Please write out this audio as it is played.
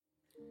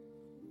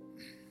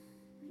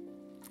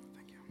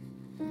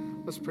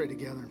Let's pray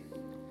together.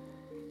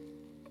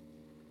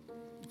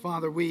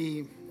 Father,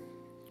 we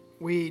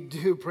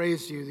do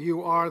praise you.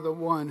 You are the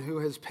one who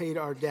has paid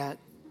our debt.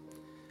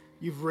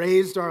 You've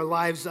raised our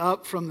lives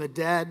up from the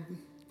dead.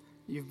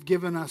 You've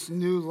given us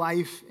new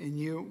life in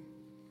you.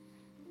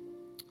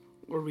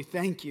 Lord, we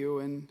thank you.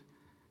 And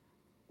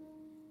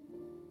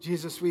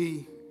Jesus,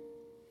 we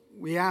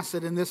ask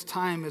that in this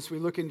time as we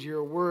look into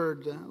your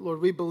word,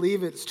 Lord, we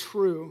believe it's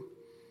true.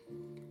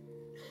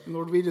 And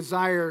Lord, we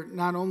desire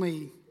not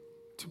only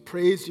to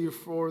praise you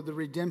for the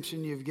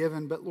redemption you've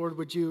given, but Lord,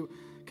 would you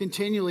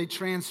continually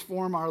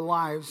transform our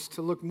lives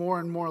to look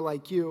more and more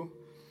like you.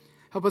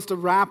 Help us to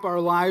wrap our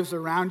lives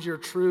around your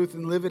truth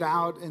and live it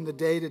out in the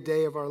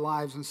day-to-day of our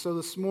lives. And so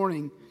this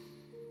morning,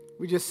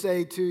 we just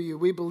say to you,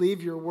 we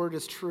believe your word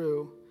is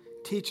true.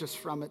 Teach us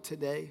from it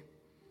today.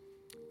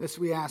 This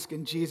we ask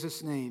in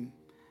Jesus' name.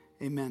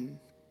 Amen.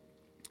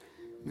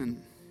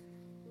 Amen.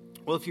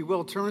 Well, if you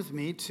will, turn with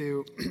me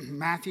to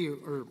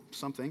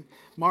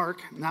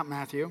Mark, not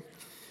Matthew,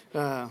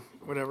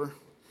 whatever.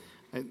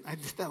 I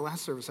did that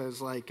last service. I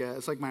was like,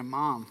 it's like my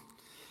mom.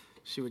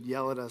 She would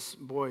yell at us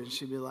boys.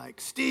 She'd be like,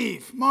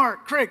 Steve,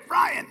 Mark, Craig,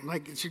 Ryan.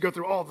 Like, she'd go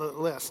through all the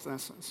list.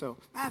 So,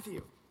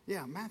 Matthew.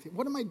 Yeah, Matthew.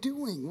 What am I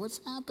doing? What's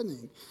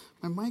happening?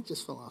 My mic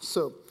just fell off.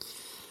 So,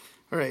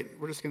 all right,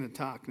 we're just going to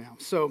talk now.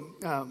 So,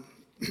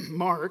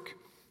 Mark,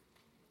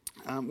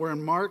 we're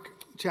in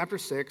Mark chapter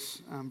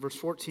 6, verse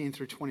 14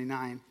 through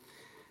 29.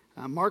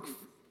 Mark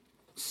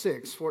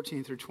 6,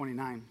 14 through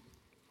 29.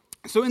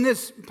 So in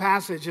this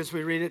passage, as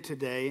we read it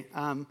today,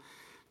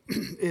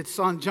 it's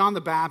on John the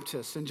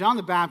Baptist. And John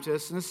the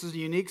Baptist, and this is a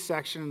unique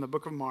section in the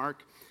book of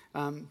Mark,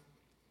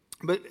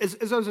 but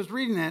as I was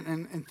reading it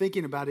and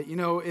thinking about it, you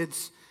know,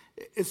 it's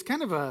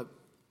kind of a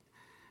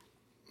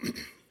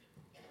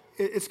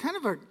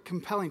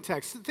compelling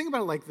text. Think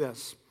about it like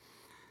this.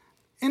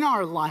 In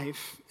our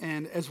life,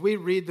 and as we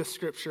read the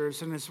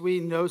scriptures and as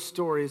we know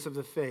stories of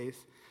the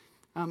faith,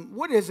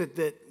 what is it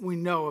that we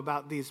know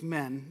about these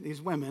men,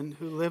 these women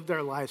who lived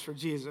their lives for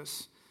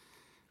Jesus?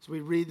 As we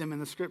read them in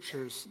the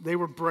scriptures, they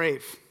were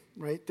brave,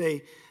 right?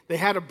 They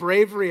had a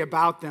bravery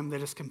about them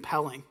that is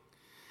compelling.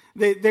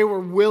 They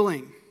were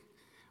willing,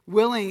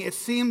 it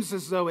seems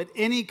as though at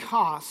any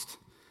cost,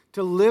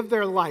 to live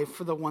their life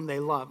for the one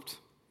they loved.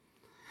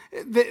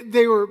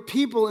 They were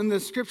people in the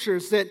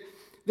scriptures that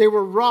they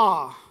were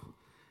raw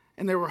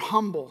and they were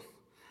humble.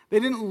 They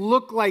didn't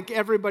look like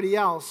everybody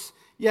else,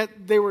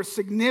 yet they were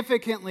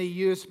significantly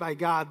used by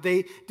God.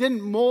 They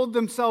didn't mold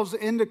themselves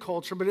into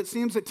culture, but it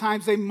seems at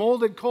times they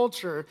molded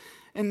culture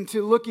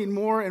into looking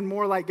more and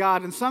more like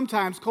God. And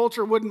sometimes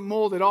culture wouldn't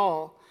mold at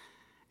all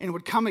and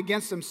would come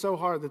against them so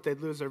hard that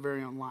they'd lose their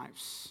very own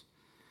lives.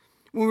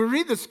 When we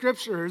read the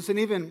scriptures, and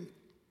even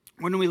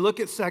when we look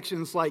at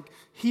sections like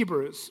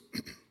Hebrews,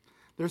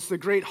 there's the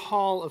great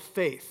hall of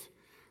faith,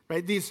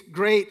 right? These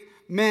great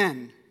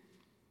men,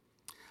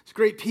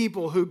 great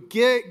people who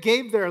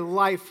gave their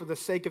life for the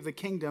sake of the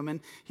kingdom. And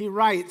he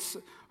writes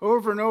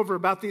over and over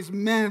about these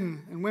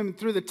men and women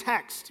through the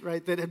text,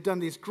 right, that have done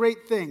these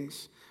great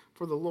things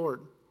for the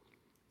Lord.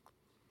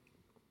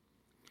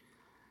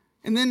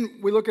 And then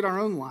we look at our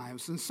own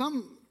lives, and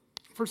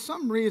for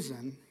some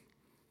reason,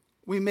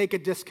 we make a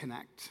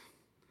disconnect.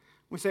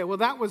 We say, well,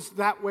 that was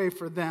that way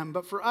for them,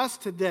 but for us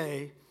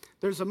today,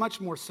 there's a much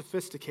more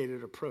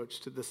sophisticated approach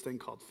to this thing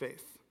called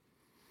faith.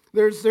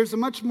 There's a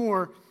much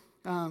more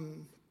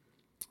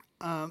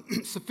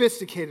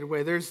sophisticated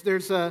way.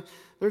 There's a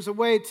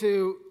way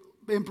to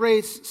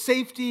embrace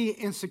safety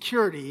and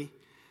security,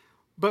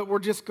 but we're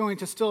just going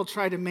to still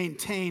try to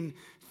maintain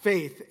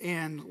faith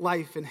and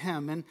life in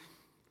Him. And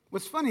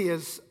what's funny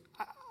is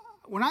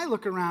when I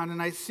look around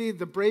and I see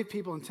the brave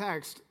people in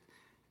text,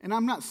 and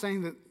I'm not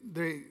saying that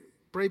the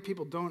brave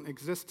people don't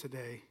exist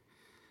today,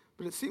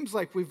 but it seems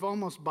like we've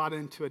almost bought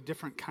into a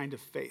different kind of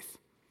faith.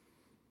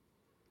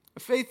 A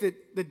faith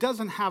that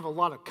doesn't have a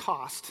lot of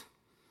cost,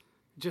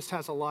 just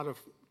has a lot of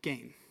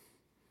gain.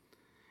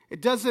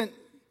 It doesn't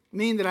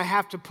mean that I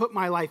have to put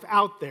my life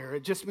out there.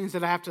 It just means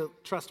that I have to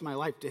trust my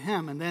life to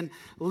Him and then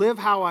live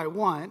how I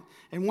want,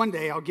 and one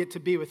day I'll get to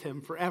be with Him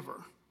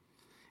forever.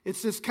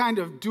 It's this kind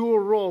of dual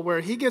role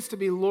where He gets to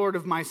be Lord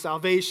of my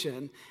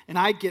salvation and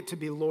I get to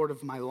be Lord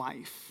of my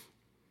life.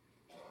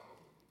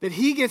 That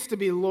He gets to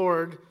be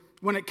Lord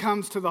when it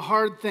comes to the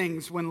hard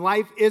things, when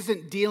life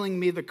isn't dealing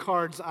me the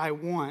cards I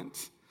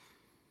want.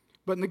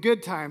 But in the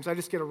good times, I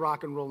just get to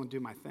rock and roll and do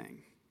my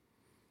thing.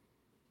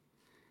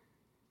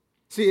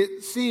 See,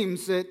 it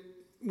seems that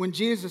when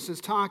Jesus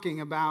is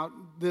talking about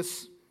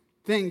this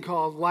thing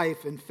called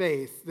life and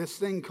faith, this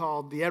thing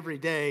called the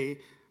everyday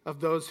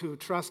of those who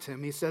trust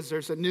Him, He says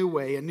there's a new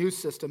way, a new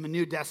system, a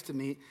new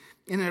destiny,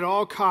 and at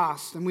all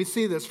costs. And we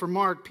see this for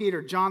Mark,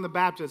 Peter, John the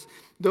Baptist,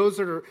 those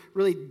that are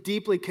really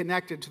deeply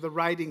connected to the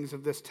writings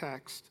of this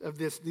text, of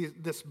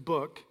this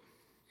book.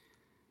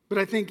 But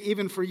I think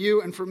even for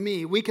you and for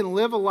me, we can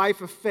live a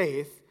life of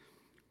faith,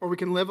 or we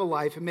can live a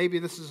life, and maybe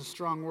this is a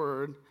strong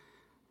word,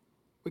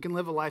 we can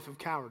live a life of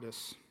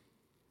cowardice.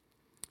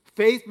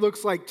 Faith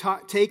looks like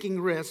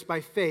taking risks by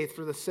faith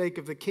for the sake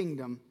of the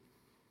kingdom.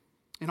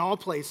 in all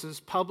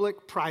places,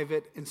 public,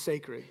 private, and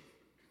sacred.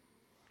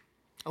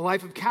 A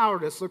life of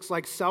cowardice looks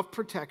like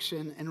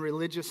self-protection and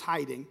religious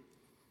hiding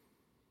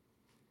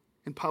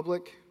in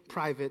public,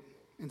 private,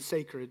 and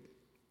sacred.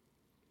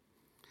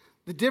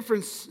 The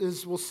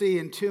differences we'll see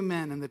in two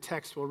men in the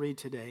text we'll read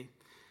today.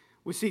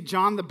 We see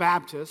John the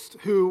Baptist,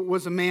 who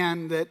was a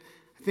man that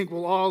I think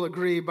we'll all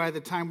agree by the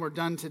time we're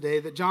done today,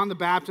 that John the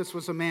Baptist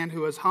was a man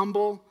who was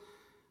humble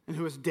and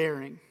who was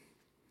daring.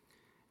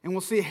 And we'll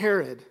see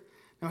Herod.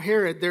 Now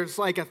Herod, there's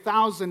like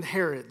 1,000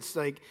 Herods.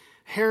 Like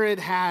Herod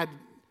had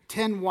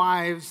 10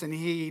 wives and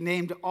he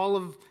named all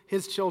of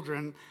his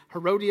children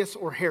Herodias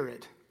or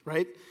Herod,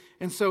 right?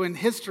 And so in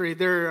history,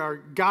 there are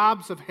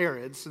gobs of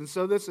Herods. And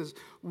so this is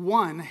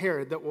one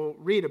Herod that we'll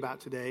read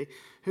about today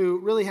who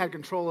really had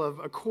control of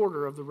a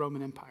quarter of the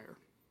Roman Empire.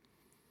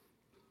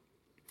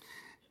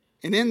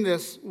 And in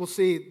this, we'll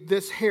see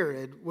this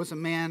Herod was a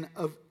man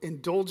of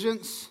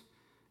indulgence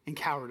and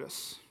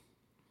cowardice.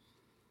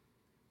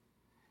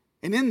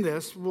 And in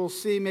this, we'll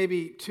see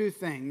maybe two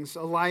things,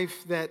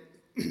 lives that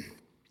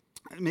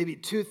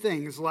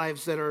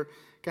are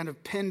kind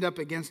of pinned up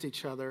against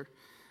each other.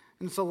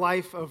 And it's a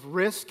life of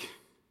risk.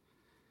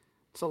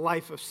 It's a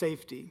life of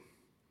safety.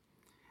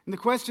 And the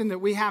question that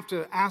we have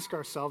to ask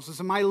ourselves is,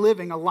 am I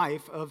living a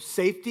life of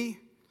safety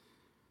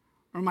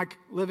or am I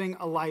living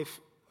a life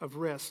of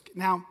risk?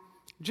 Now,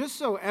 just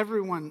so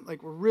everyone,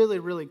 we're really,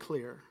 really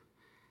clear,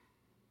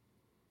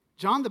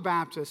 John the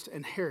Baptist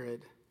and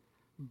Herod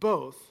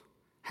both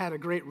had a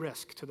great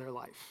risk to their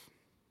life.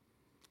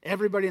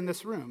 Everybody in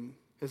this room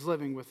is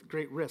living with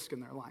great risk in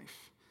their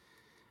life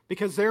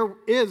because there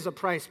is a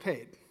price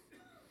paid.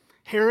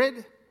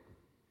 Herod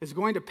is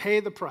going to pay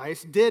the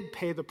price, did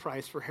pay the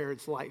price for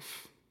Herod's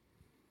life.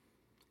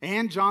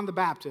 And John the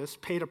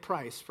Baptist paid a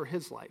price for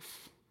his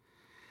life.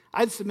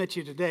 I'd submit to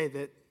you today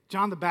that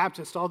John the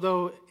Baptist,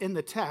 although in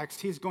the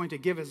text he's going to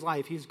give his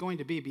life, he's going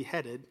to be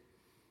beheaded.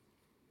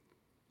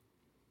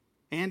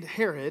 And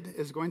Herod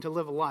is going to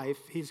live a life,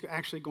 he's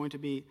actually going to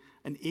be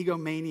an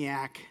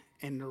egomaniac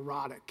and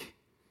neurotic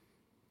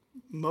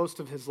most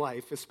of his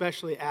life,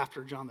 especially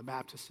after John the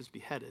Baptist is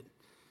beheaded.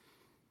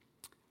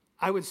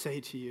 I would say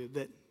to you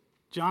that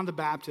John the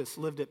Baptist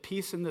lived at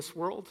peace in this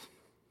world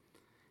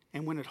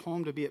and went at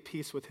home to be at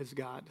peace with his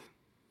God.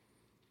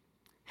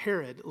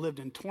 Herod lived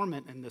in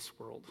torment in this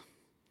world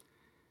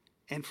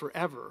and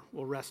forever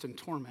will rest in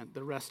torment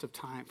the rest of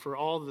time, for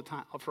all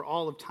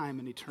of time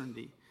and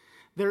eternity.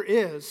 There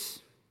is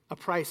a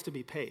price to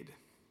be paid.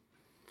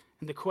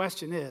 And the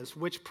question is,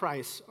 which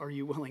price are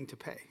you willing to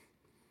pay?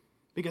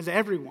 Because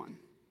everyone,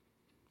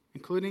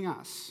 including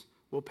us,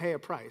 will pay a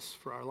price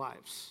for our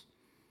lives.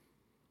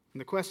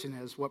 And the question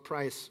is, what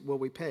price will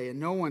we pay? And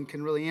no one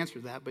can really answer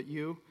that but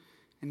you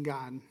and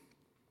God.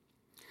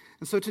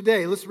 And so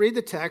today, let's read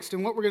the text.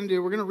 And what we're going to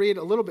do, we're going to read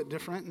a little bit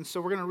different. And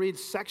so we're going to read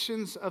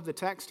sections of the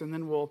text, and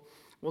then we'll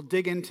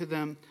dig into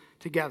them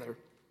together.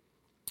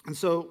 And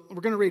so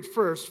we're going to read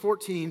first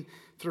 14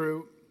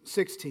 through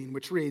 16,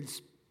 which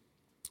reads,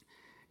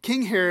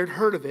 King Herod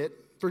heard of it,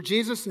 for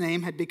Jesus'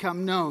 name had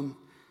become known.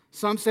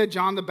 Some said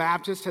John the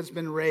Baptist has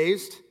been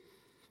raised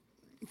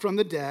from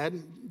the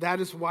dead. That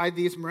is why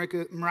these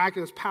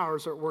miraculous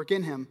powers are at work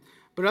in him.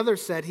 But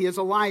others said he is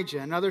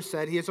Elijah, and others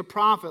said he is a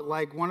prophet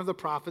like one of the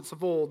prophets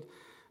of old.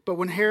 But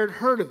when Herod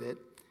heard of it,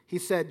 he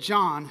said,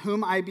 John,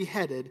 whom I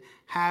beheaded,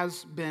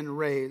 has been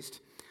raised.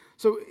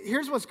 So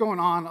here's what's going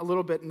on a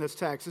little bit in this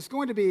text. It's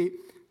going to be,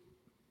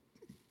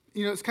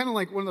 it's kind of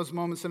like one of those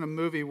moments in a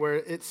movie where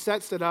it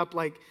sets it up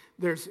like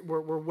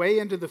we're way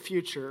into the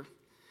future.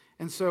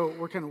 And so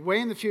we're kind of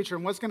way in the future,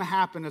 and what's going to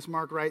happen, as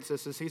Mark writes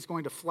this, is he's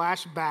going to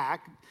flash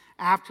back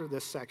after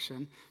this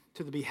section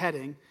to the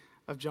beheading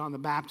of John the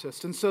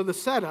Baptist. And so the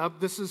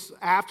setup, this is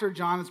after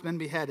John has been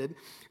beheaded.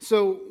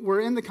 So we're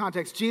in the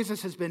context,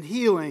 Jesus has been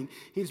healing.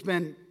 He's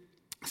kind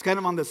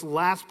of on this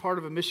last part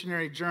of a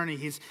missionary journey.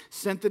 He's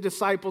sent the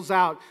disciples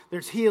out.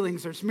 There's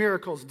healings, there's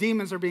miracles,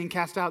 demons are being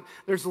cast out.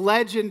 There's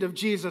legend of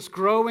Jesus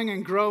growing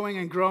and growing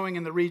and growing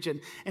in the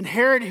region. And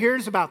Herod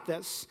hears about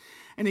this,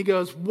 and he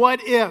goes, what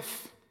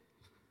if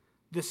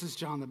this is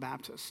John the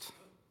Baptist?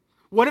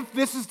 What if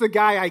this is the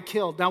guy I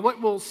killed? Now,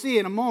 what we'll see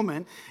in a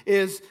moment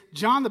is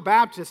John the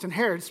Baptist and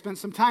Herod spent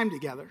some time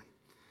together.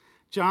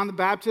 John the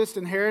Baptist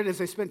and Herod, as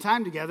they spent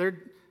time together,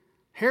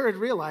 Herod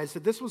realized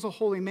that this was a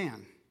holy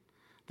man,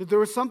 that there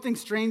was something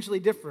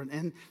strangely different.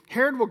 And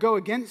Herod will go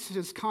against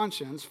his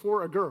conscience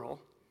for a girl.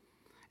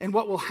 And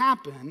what will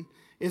happen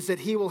is that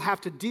he will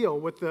have to deal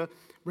with the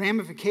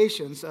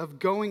ramifications of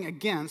going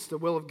against the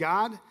will of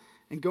God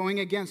and going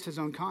against his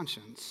own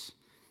conscience.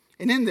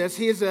 And in this,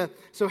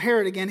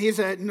 Herod again, he's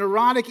a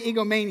neurotic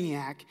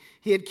egomaniac.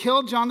 He had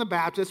killed John the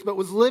Baptist, but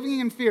was living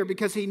in fear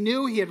because he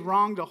knew he had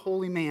wronged a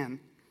holy man.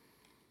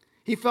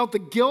 He felt the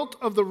guilt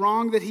of the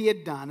wrong that he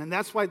had done. And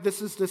that's why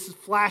this is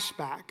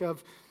flashback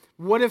of,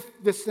 what if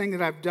this thing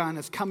that I've done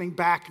is coming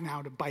back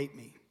now to bite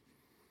me?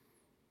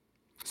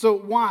 So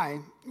why?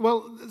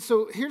 Well,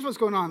 so here's what's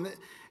going on.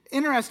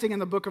 Interesting, in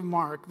the book of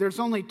Mark, there's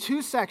only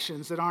 2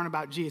 sections that aren't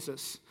about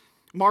Jesus.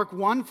 Mark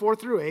 1, 4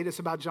 through 8 is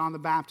about John the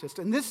Baptist.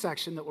 And this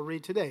section that we'll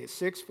read today,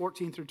 6,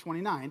 14 through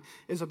 29,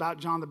 is about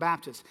John the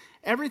Baptist.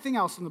 Everything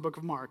else in the book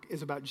of Mark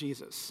is about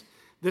Jesus.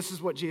 This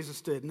is what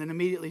Jesus did. And then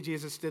immediately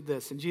Jesus did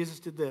this, and Jesus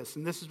did this,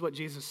 and this is what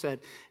Jesus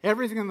said.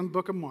 Everything in the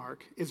book of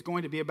Mark is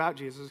going to be about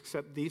Jesus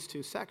except these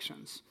two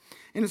sections.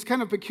 And it's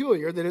kind of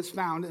peculiar that it's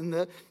found in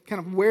the kind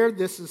of where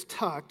this is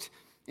tucked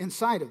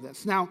inside of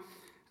this. Now,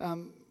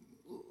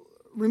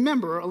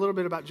 remember a little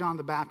bit about John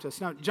the Baptist.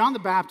 Now, John the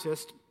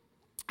Baptist,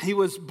 he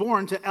was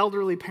born to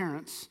elderly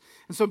parents.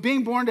 And so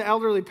being born to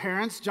elderly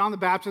parents, John the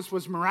Baptist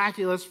was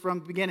miraculous from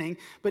the beginning.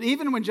 But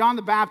even when John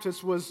the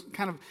Baptist was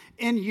kind of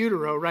in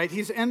utero, right,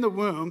 he's in the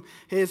womb,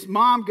 his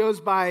mom goes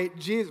by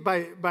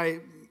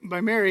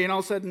Mary, and all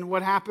of a sudden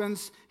what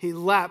happens? He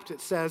leapt,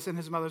 it says, in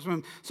his mother's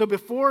womb. So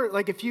before,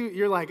 like if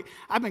you're like,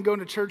 I've been going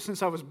to church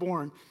since I was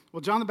born. Well,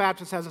 John the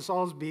Baptist has us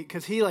all beat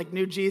because he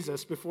knew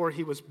Jesus before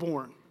he was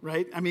born,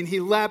 right? I mean, he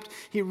leapt,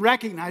 he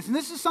recognized, and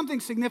this is something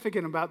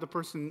significant about the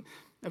person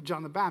of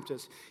John the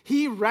Baptist.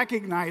 He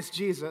recognized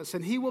Jesus,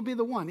 and he will be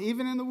the one,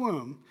 even in the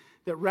womb,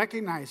 that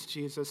recognized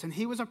Jesus. And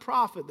he was a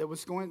prophet that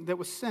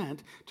was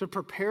sent to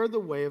prepare the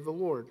way of the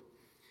Lord.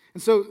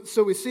 And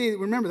so we see,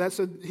 remember that,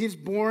 so he's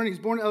born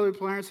to elderly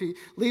parents, he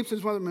leaps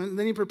his mother, and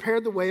then he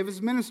prepared the way of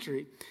his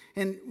ministry.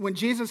 And when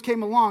Jesus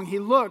came along, he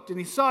looked and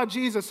he saw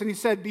Jesus and he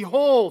said,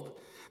 "Behold,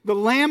 the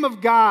Lamb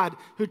of God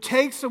who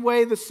takes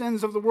away the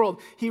sins of the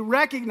world." He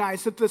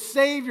recognized that the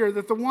Savior,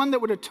 that the one that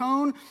would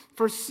atone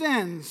for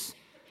sins,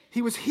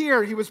 he was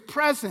here, he was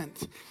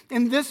present.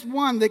 And this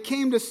one that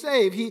came to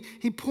save,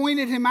 he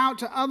pointed him out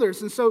to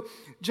others. And so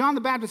John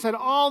the Baptist had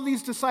all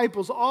these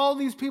disciples, all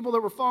these people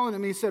that were following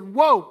him. He said,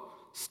 "Whoa,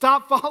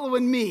 stop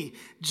following me.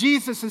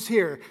 Jesus is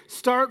here.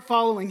 Start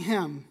following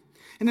him."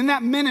 And in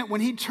that minute,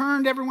 when he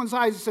turned everyone's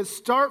eyes, he said,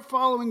 "Start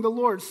following the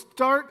Lord.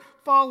 Start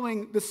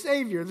following the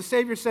Savior." The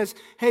Savior says,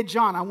 "Hey,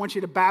 John, I want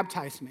you to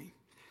baptize me."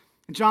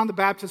 And John the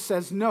Baptist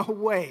says, "No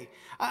way.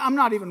 I'm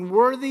not even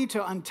worthy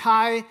to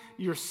untie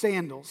your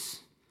sandals."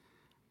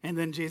 And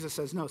then Jesus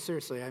says, "No,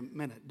 seriously, I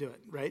meant it. Do it,"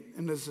 right?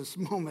 And there's this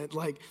moment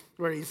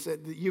where he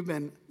said,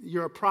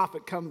 "You're a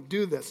prophet. Come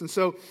do this." And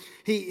so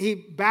he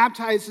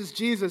baptizes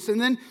Jesus.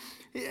 And then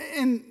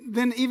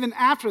even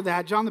after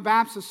that, John the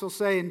Baptist will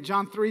say in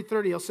John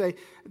 3:30, he'll say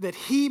that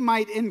he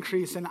might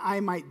increase and I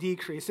might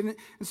decrease. And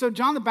so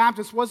John the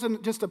Baptist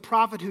wasn't just a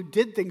prophet who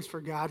did things for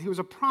God. He was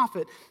a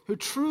prophet who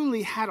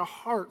truly had a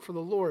heart for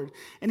the Lord.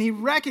 And he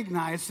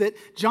recognized that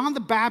John the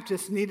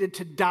Baptist needed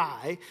to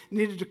die,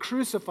 needed to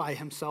crucify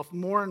himself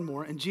more and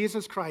more, and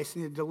Jesus Christ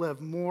needed to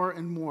live more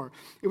and more.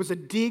 It was a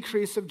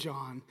decrease of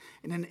John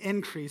and an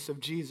increase of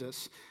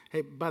Jesus.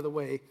 Hey, by the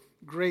way,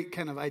 great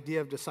kind of idea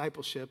of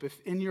discipleship.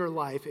 If in your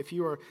life, if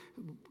you are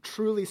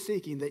truly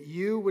seeking that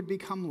you would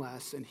become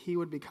less and he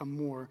would become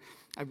more,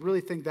 I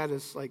really think that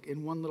is,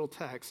 in one little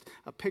text,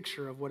 a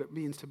picture of what it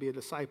means to be a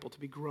disciple, to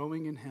be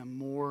growing in him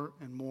more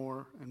and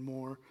more and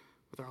more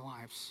with our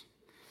lives.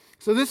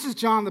 So this is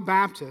John the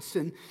Baptist.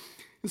 And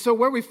so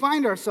where we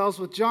find ourselves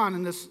with John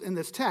in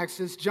this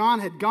text is John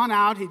had gone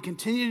out, he'd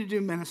continued to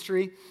do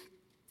ministry,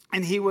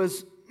 and he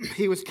was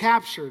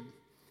captured.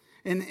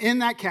 And in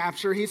that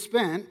capture, he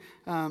spent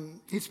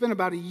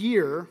about a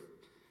year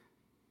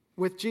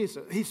with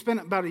Jesus. He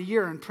spent about a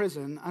year in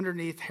prison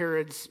underneath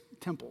Herod's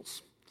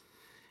temples.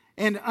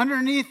 And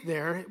underneath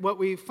there, what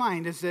we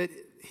find is that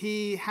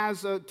he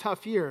has a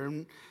tough year.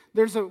 And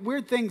there's a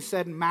weird thing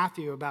said in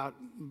Matthew about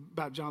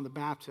John the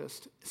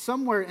Baptist.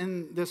 Somewhere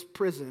in this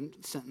prison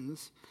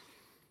sentence,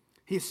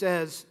 he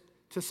says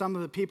to some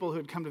of the people who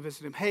had come to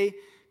visit him, "Hey,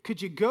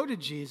 could you go to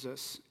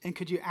Jesus and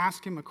could you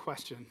ask him a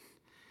question?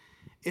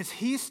 Is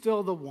he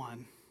still the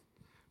one,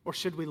 or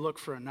should we look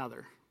for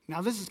another?"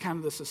 Now, this is kind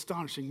of this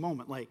astonishing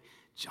moment,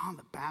 John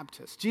the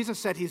Baptist. Jesus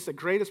said he's the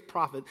greatest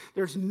prophet.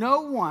 There's no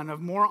one of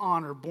more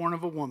honor born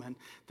of a woman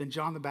than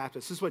John the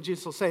Baptist. This is what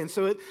Jesus will say. And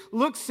so it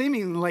looks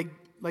seemingly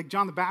like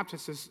John the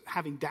Baptist is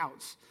having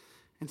doubts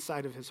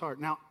inside of his heart.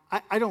 Now,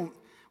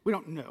 we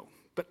don't know,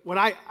 but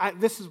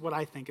this is what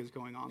I think is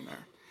going on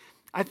there.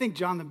 I think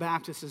John the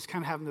Baptist is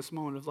kind of having this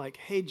moment of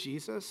 "Hey,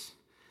 Jesus,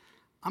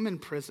 I'm in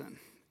prison.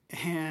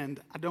 And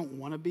I don't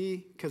want to be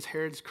because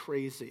Herod's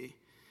crazy.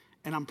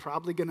 And I'm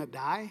probably going to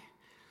die.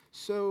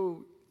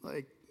 So,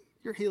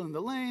 you're healing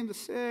the lame, the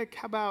sick.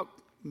 How about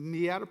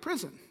me out of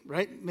prison,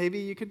 right? Maybe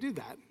you could do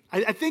that.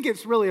 I think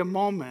it's really a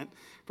moment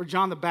for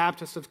John the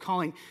Baptist of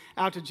calling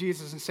out to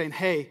Jesus and saying,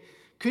 "Hey,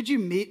 could you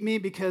meet me?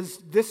 Because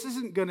this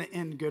isn't going to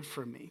end good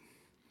for me."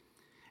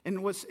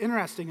 And what's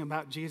interesting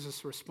about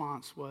Jesus'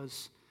 response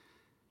was,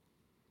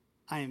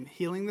 "I am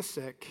healing the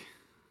sick.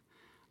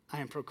 I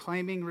am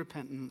proclaiming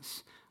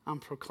repentance. I'm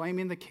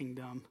proclaiming the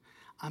kingdom.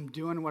 I'm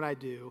doing what I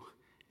do.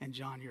 And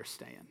John, you're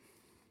staying."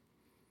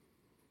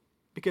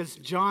 Because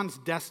John's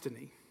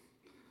destiny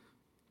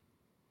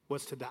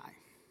was to die.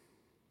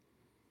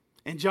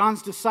 And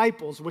John's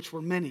disciples, which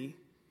were many,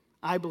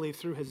 I believe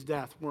through his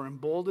death, were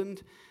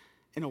emboldened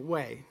in a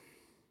way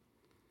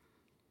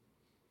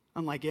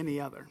unlike any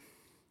other.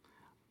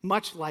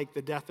 Much like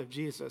the death of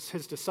Jesus,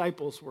 his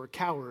disciples were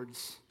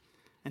cowards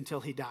until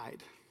he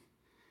died.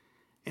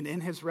 And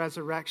in his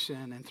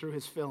resurrection and through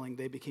his filling,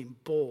 they became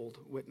bold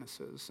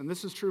witnesses. And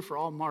this is true for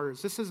all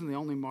martyrs. This isn't the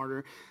only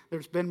martyr.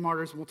 There's been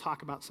martyrs, and we'll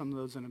talk about some of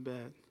those in a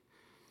bit.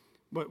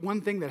 But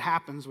one thing that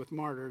happens with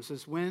martyrs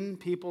is when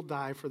people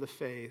die for the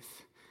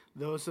faith,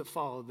 those that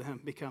follow them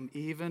become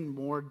even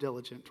more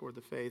diligent toward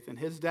the faith. And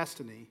his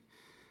destiny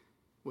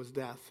was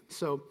death.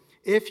 So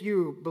if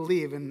you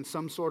believe in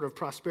some sort of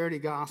prosperity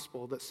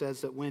gospel that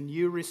says that when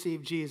you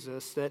receive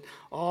Jesus, that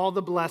all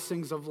the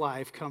blessings of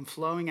life come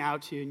flowing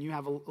out to you and you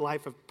have a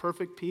life of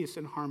perfect peace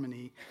and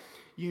harmony,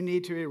 you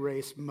need to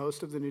erase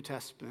most of the New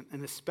Testament,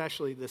 and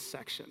especially this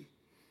section.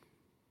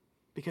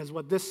 Because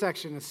what this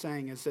section is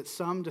saying is that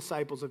some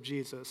disciples of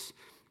Jesus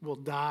will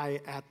die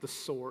at the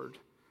sword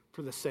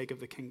for the sake of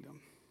the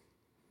kingdom.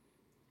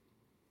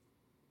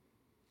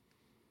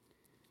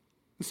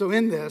 So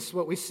in this,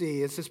 what we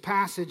see is this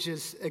passage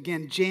is,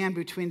 again, jammed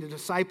between the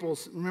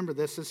disciples. Remember,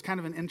 this is kind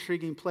of an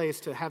intriguing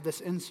place to have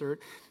this insert.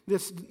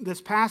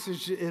 This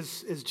passage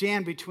is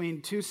jammed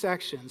between two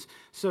sections.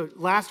 So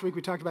last week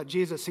we talked about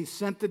Jesus. He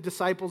sent the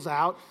disciples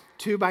out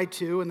 2 by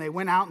 2, and they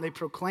went out and they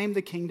proclaimed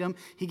the kingdom.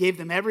 He gave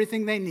them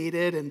everything they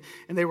needed, and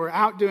they were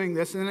out doing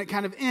this. And then it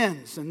kind of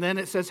ends. And then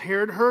it says,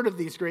 Herod heard of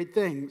these great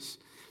things.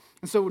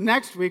 And so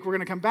next week, we're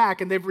going to come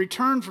back, and they've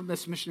returned from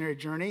this missionary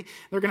journey.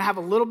 They're going to have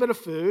a little bit of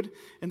food,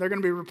 and they're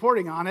going to be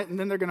reporting on it, and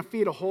then they're going to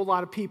feed a whole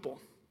lot of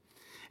people.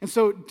 And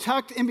so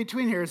tucked in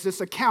between here is this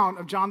account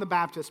of John the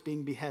Baptist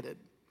being beheaded.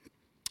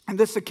 And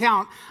this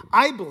account,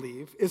 I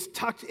believe, is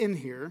tucked in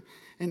here,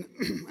 and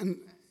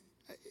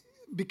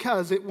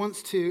because it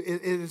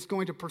is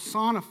going to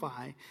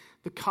personify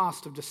the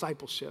cost of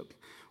discipleship,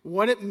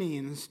 what it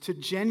means to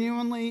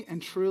genuinely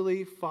and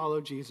truly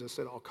follow Jesus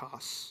at all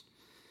costs.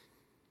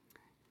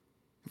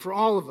 For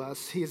all of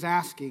us, he is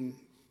asking,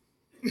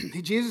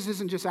 Jesus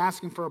isn't just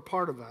asking for a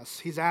part of us,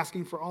 he's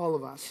asking for all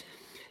of us.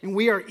 And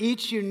we are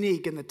each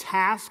unique in the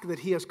task that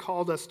he has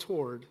called us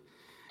toward.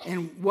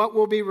 And what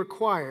will be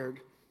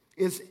required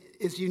is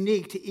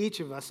unique to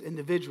each of us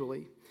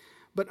individually.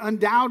 But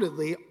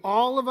undoubtedly,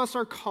 all of us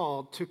are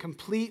called to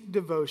complete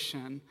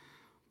devotion,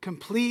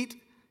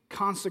 complete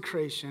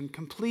consecration,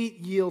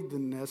 complete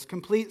yieldedness,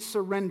 complete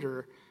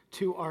surrender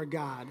to our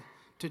God,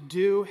 to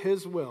do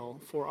his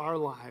will for our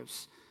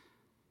lives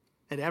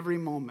at every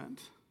moment,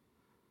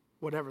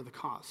 whatever the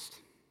cost.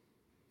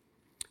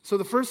 So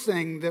the first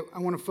thing that I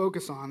want to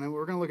focus on, and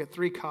we're going to look at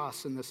 3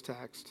 costs in this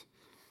text.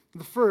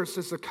 The first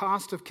is the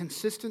cost of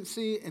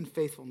consistency and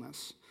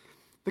faithfulness.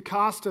 The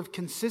cost of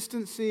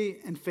consistency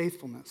and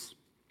faithfulness.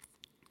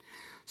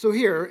 So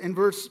here in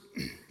verse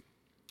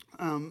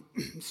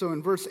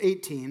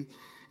 18,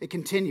 it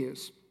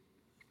continues.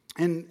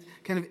 And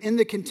kind of in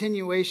the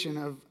continuation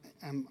of,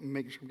 I'm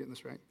making sure I'm getting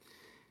this right.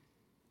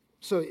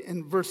 So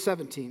in verse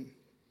 17,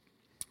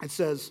 it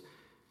says,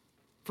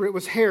 for it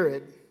was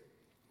Herod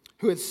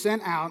who had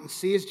sent out and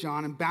seized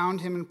John and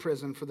bound him in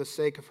prison for the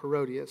sake of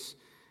Herodias,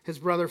 his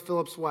brother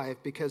Philip's wife,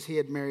 because he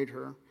had married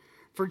her.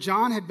 For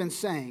John had been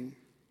saying,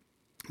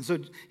 so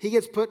he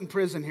gets put in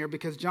prison here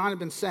because John had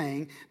been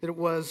saying that it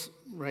was,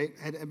 right,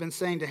 had been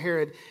saying to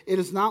Herod, it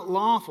is not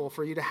lawful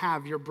for you to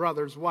have your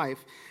brother's wife.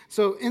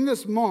 So in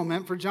this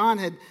moment, for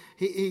John,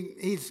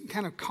 he's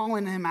kind of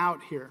calling him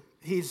out here.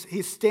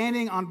 He's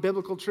standing on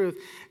biblical truth.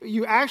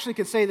 You actually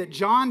could say that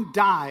John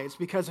dies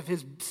because of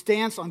his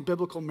stance on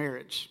biblical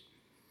marriage.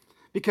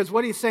 Because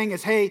what he's saying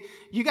is, hey,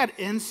 you got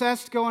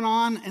incest going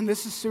on, and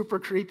this is super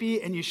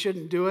creepy, and you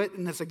shouldn't do it,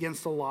 and it's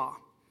against the law.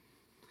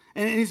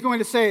 And he's going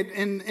to say it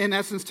in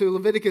essence to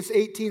Leviticus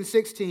 18,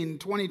 16,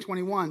 20,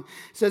 21. It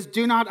says,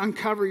 do not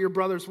uncover your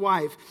brother's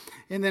wife.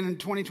 And then in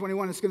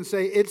 2021, it's going to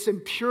say, it's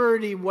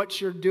impurity what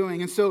you're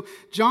doing. And so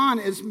John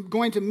is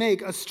going to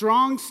make a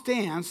strong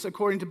stance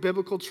according to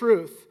biblical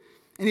truth.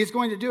 And he's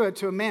going to do it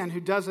to a man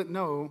who doesn't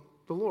know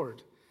the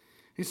Lord.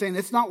 He's saying,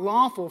 it's not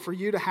lawful for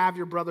you to have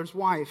your brother's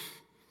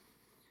wife.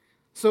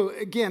 So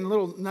again, a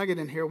little nugget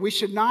in here. We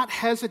should not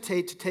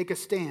hesitate to take a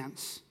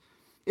stance.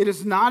 It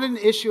is not an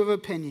issue of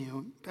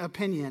opinion.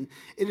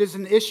 It is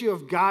an issue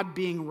of God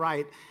being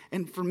right.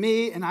 And for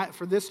me and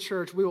for this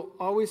church, we will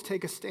always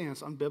take a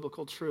stance on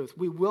biblical truth.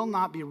 We will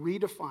not be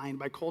redefined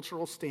by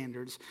cultural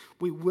standards.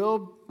 We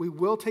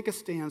will take a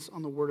stance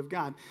on the Word of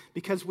God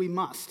because we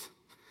must.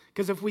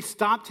 Because if we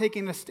stop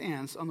taking a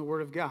stance on the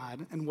Word of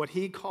God and what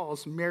he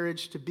calls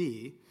marriage to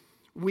be,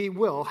 we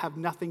will have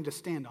nothing to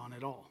stand on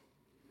at all.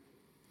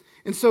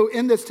 And so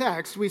in this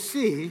text, we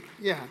see,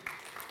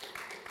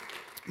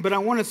 but I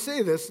want to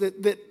say this,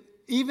 that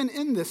even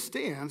in this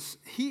stance,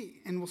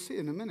 and we'll see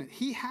in a minute,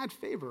 he had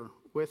favor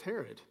with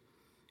Herod.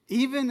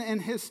 Even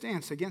in his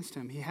stance against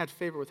him, he had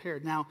favor with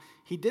Herod. Now,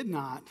 he did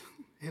not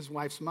his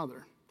wife's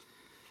mother,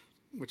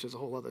 which is a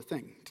whole other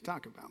thing to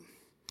talk about.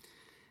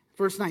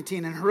 Verse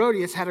 19, and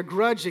Herodias had a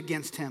grudge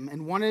against him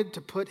and wanted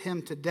to put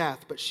him to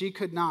death, but she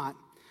could not,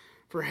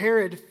 for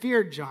Herod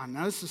feared John.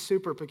 Now, this is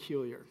super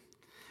peculiar.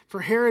 For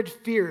Herod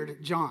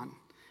feared John.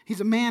 He's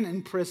a man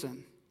in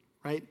prison,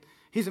 right?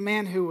 He's a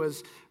man who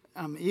was,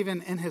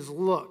 even in his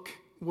look,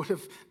 would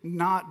have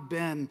not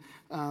been,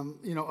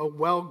 a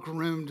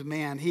well-groomed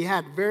man. He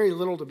had very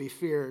little to be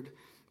feared.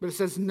 But it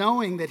says,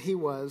 knowing that he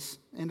was,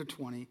 into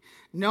 20,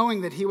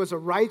 knowing that he was a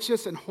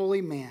righteous and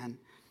holy man,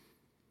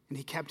 and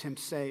he kept him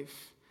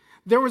safe.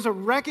 There was a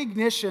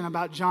recognition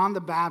about John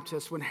the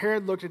Baptist when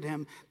Herod looked at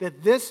him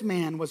that this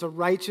man was a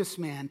righteous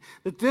man,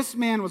 that this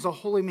man was a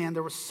holy man.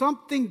 There was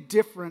something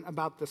different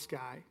about this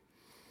guy.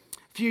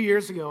 A few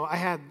years ago, I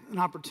had an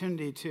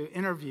opportunity to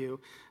interview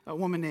a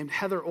woman named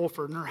Heather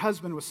Olford, and her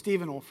husband was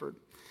Stephen Olford.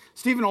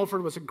 Stephen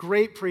Olford was a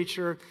great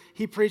preacher.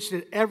 He preached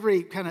at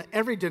every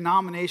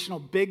denominational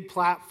big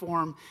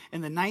platform in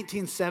the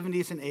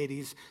 1970s and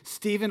 80s.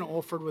 Stephen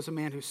Olford was a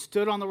man who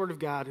stood on the Word of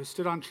God, who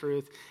stood on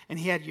truth, and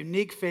he had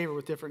unique favor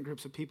with different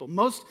groups of people.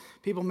 Most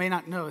people may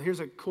not know.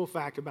 Here's a cool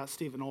fact about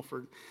Stephen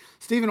Olford.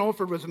 Stephen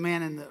Olford was a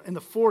man in the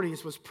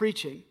 40s, was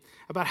preaching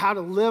about how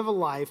to live a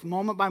life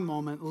moment by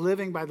moment,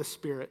 living by the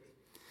Spirit.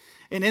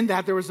 And in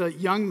that, there was a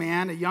young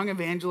man, a young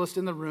evangelist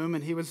in the room,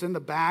 and he was in the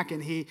back,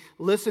 and he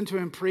listened to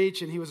him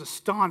preach, and he was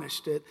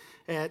astonished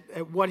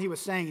at what he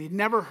was saying. He'd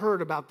never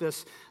heard about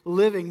this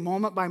living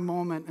moment by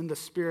moment in the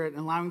Spirit,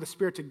 and allowing the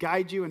Spirit to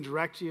guide you and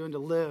direct you and to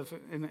live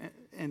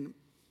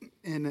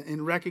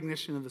in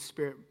recognition of the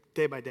Spirit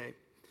day by day.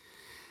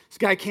 This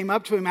guy came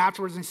up to him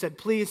afterwards and he said,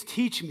 "Please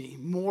teach me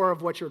more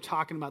of what you're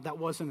talking about. That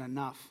wasn't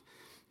enough."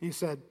 And he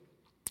said,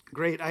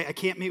 "Great, I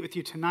can't meet with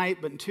you tonight,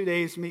 but in 2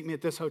 days, meet me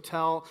at this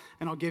hotel,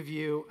 and I'll give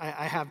you,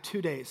 I have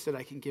 2 days that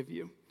I can give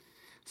you."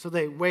 So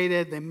they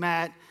waited, they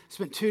met,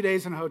 spent 2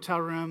 days in a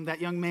hotel room. That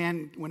young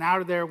man went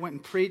out of there, went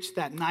and preached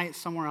that night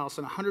somewhere else,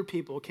 and 100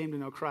 people came to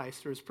know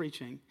Christ through his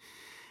preaching.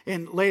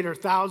 And later,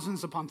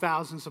 thousands upon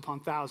thousands upon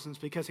thousands,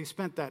 because he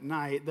spent that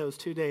night, those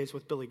 2 days,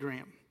 with Billy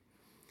Graham.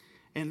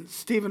 And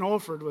Stephen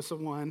Olford was the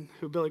one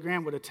who Billy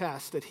Graham would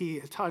attest that he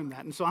had taught him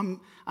that. And so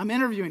I'm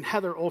interviewing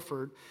Heather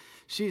Olford.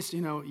 She's,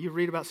 you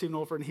read about Stephen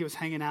Olford, and he was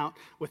hanging out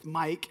with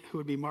Mike, who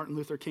would be Martin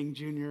Luther King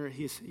Jr.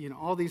 He's,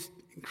 all these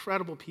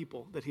incredible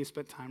people that he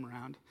spent time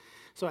around.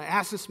 So I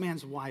asked this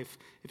man's wife,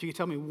 if you could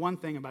tell me one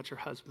thing about your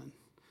husband,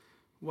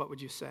 what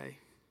would you say?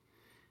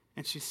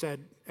 And she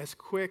said, as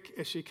quick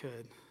as she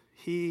could,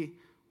 he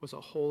was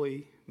a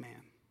holy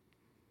man.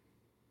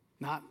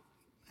 Not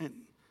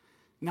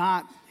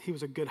he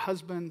was a good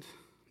husband,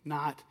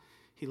 not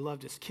he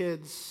loved his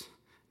kids,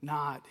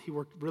 not he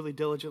worked really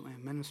diligently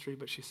in ministry,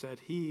 but she said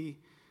he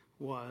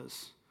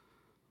was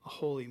a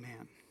holy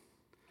man.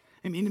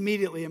 I mean,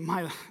 immediately in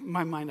my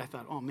mind, I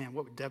thought, oh man,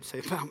 what would Deb say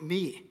about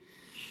me?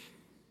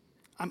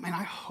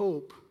 I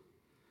hope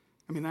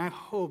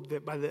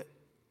that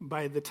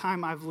by the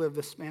time I've lived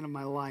the span of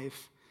my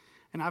life,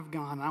 and I've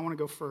gone, I want to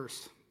go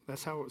first.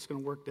 That's how it's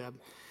going to work, Deb.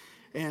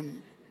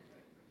 And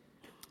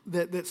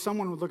that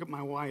someone would look at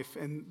my wife,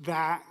 and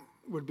that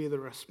would be the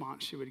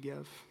response she would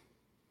give.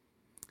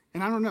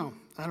 And I don't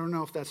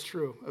know if that's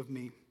true of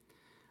me,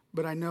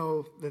 but I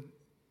know that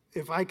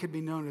if I could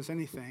be known as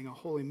anything, a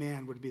holy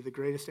man would be the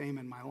greatest aim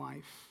in my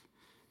life.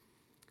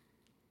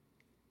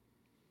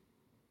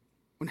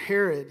 When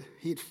Herod,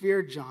 he'd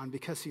feared John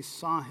because he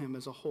saw him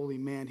as a holy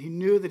man. He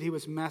knew that he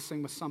was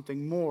messing with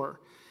something more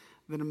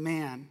than a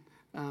man,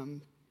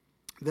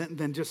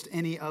 than just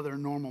any other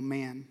normal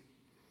man.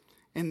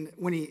 And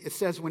it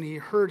says when he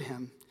heard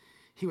him,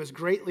 he was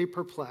greatly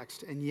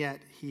perplexed, and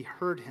yet he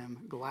heard him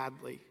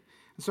gladly.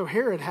 And so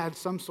Herod had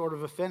some sort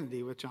of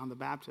affinity with John the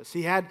Baptist.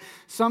 He had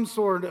some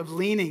sort of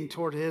leaning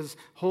toward his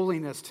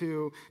holiness,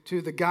 to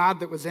the God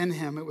that was in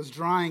him. It was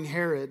drawing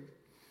Herod.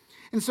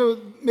 And so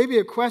maybe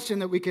a question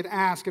that we could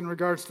ask in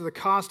regards to the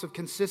cost of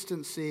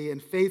consistency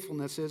and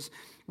faithfulness is,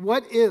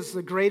 what is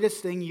the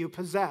greatest thing you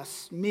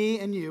possess? Me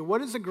and you.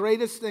 What is the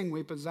greatest thing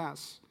we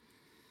possess?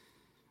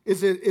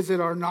 Is it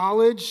our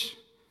knowledge?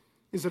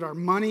 Is it our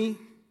money?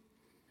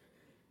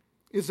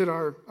 Is it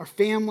our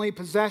family,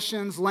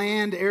 possessions,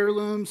 land,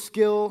 heirloom,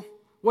 skill?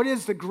 What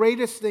is the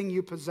greatest thing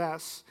you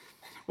possess?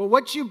 Well,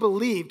 what you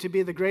believe to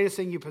be the greatest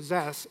thing you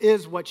possess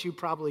is what you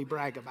probably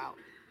brag about,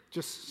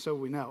 just so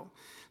we know.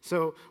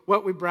 So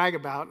what we brag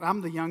about,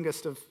 I'm the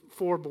youngest of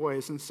 4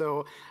 boys, and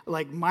so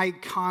my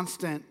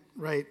constant,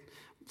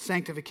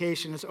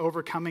 sanctification is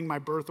overcoming my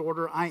birth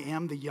order. I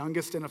am the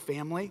youngest in a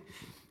family.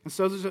 And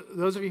so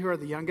those of you who are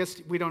the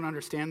youngest, we don't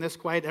understand this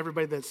quite.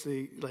 Everybody that's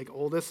the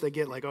oldest, they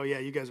get oh yeah,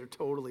 you guys are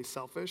totally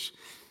selfish,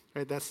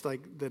 right? That's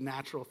the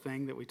natural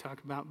thing that we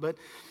talk about. But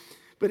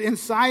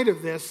inside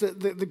of this,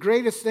 the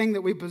greatest thing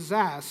that we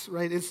possess,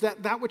 right, is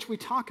that which we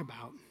talk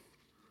about.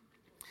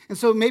 And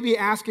so maybe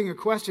asking a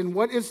question,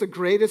 what is the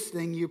greatest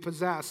thing you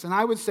possess? And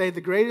I would say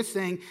the greatest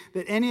thing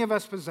that any of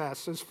us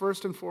possess is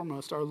first and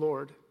foremost our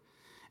Lord.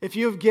 If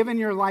you have given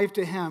your life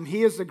to him,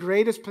 he is the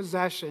greatest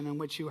possession in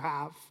which you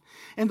have.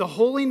 And the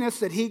holiness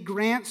that he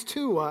grants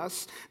to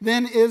us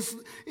then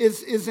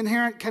is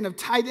inherent, kind of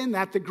tied in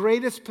that, the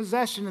greatest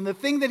possession. And the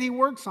thing that he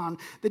works on,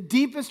 the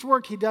deepest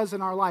work he does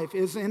in our life,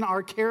 is in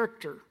our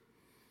character.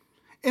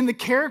 In the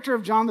character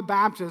of John the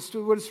Baptist,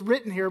 what is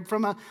written here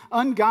from an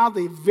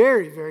ungodly,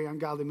 very, very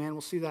ungodly man. We'll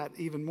see that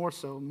even more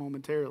so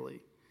momentarily.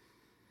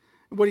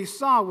 What he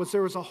saw was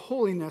there was a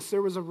holiness,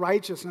 there was a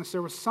righteousness,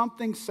 there was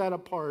something set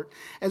apart.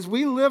 As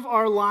we live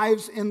our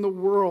lives in the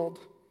world,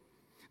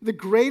 The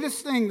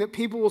greatest thing that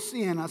people will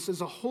see in us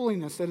is a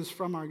holiness that is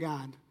from our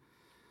God,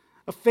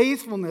 a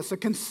faithfulness, a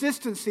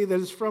consistency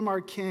that is from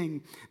our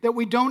King, that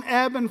we don't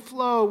ebb and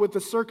flow with the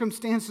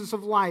circumstances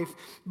of life,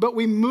 but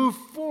we move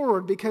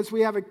forward because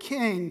we have a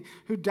King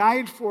who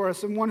died for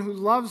us and one who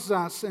loves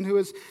us and who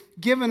has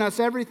given us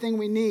everything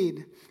we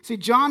need. See,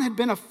 John had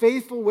been a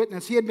faithful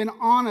witness. He had been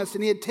honest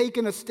and he had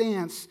taken a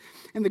stance.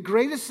 And the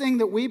greatest thing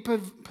that we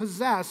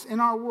possess in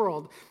our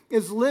world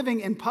is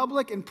living in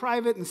public and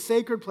private and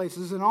sacred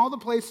places, in all the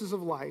places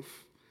of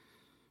life,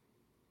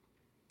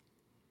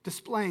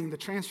 displaying the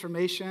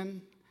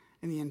transformation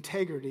and the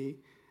integrity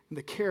and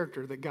the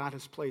character that God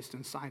has placed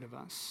inside of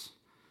us,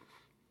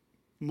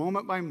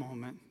 moment by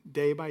moment,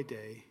 day by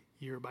day,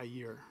 year by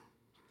year.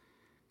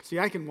 See,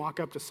 I can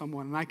walk up to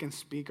someone and I can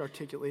speak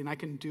articulately and I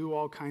can do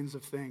all kinds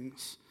of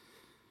things.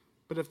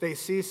 But if they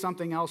see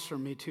something else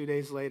from me 2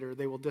 days later,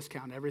 they will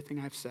discount everything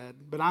I've said.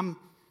 But I don't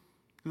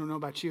know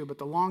about you, but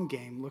the long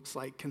game looks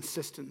like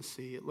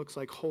consistency. It looks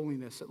like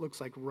holiness. It looks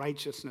like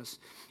righteousness.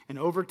 And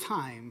over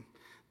time,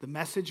 the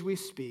message we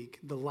speak,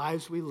 the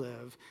lives we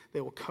live, they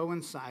will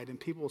coincide. And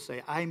people will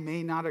say, I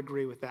may not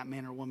agree with that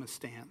man or woman's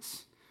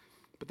stance,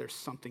 but there's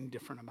something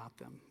different about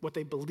them. What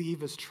they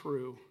believe is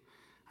true.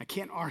 I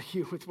can't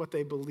argue with what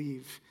they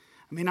believe.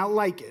 I may not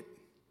like it.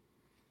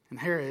 And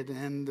Herod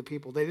and the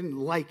people, they didn't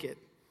like it.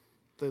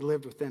 They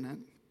lived within it.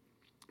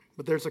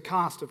 But there's a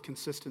cost of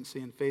consistency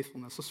and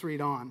faithfulness. Let's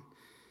read on.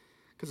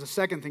 Because the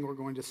second thing we're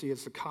going to see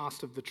is the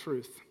cost of the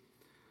truth.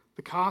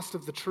 The cost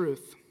of the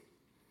truth.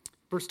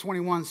 Verse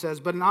 21 says,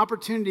 but an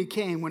opportunity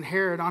came when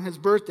Herod on his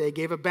birthday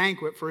gave a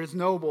banquet for his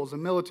nobles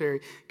and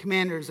military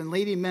commanders and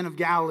leading men of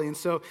Galilee. And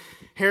so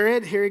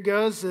Herod, here he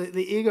goes, the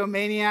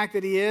egomaniac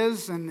that he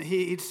is, and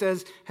he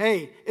says,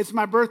 hey, it's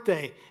my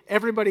birthday.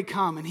 Everybody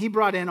come. And he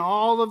brought in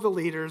all of the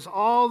leaders,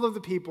 all of the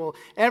people,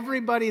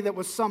 everybody that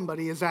was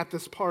somebody is at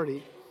this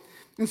party.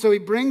 And so he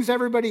brings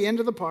everybody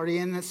into the party,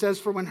 and it says,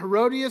 for when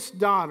Herodias'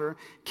 daughter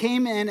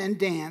came in and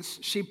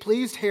danced, she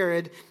pleased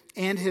Herod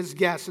and his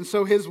guests. And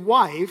so his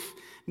wife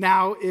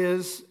now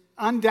is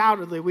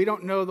undoubtedly, we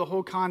don't know the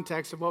whole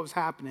context of what was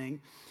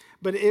happening,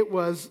 but it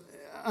was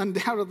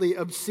undoubtedly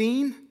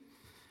obscene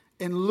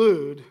and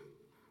lewd,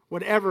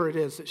 whatever it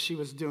is that she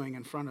was doing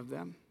in front of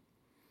them.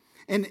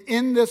 And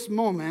in this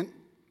moment,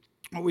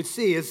 what we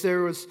see is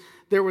there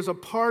was a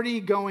party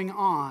going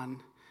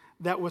on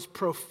that was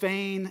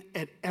profane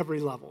at every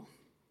level.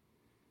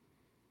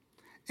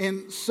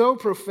 And so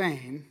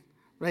profane,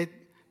 right?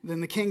 Then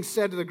the king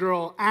said to the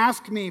girl,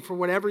 ask me for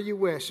whatever you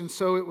wish. And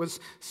so it was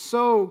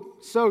so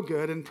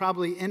good, and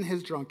probably in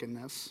his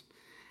drunkenness.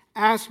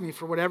 Ask me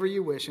for whatever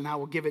you wish, and I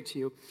will give it to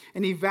you.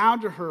 And he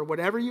vowed to her,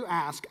 whatever you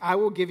ask, I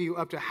will give you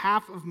up to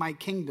half of my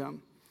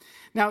kingdom.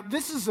 Now,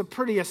 this is a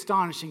pretty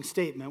astonishing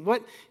statement.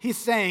 What he's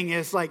saying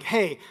is like,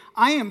 hey,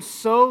 I am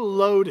so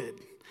loaded.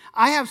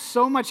 I have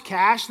so much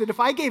cash that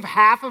if I gave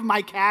half of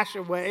my cash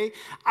away,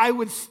 I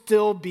would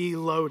still be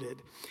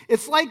loaded.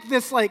 It's like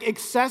this like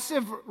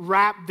excessive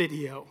rap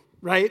video,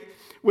 right?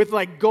 With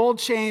like gold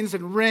chains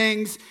and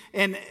rings.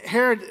 And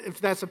Herod,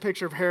 if that's a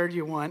picture of Herod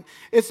you want,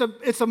 it's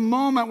a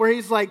moment where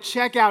he's like,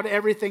 check out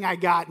everything I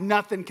got.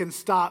 Nothing can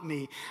stop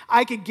me.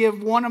 I could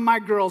give one of my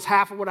girls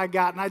half of what I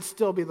got and I'd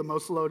still be the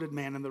most loaded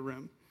man in the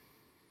room.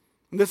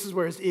 And this is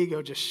where his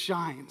ego just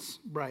shines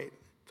right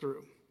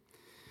through.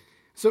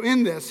 So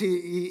in this,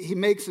 he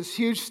makes this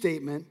huge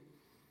statement.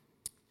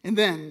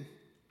 And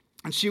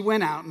she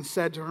went out and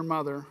said to her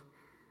mother,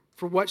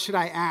 for what should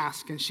I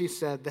ask? And she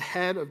said, the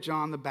head of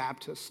John the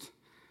Baptist.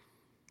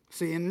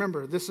 See, and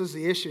remember, this is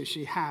the issue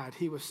she had.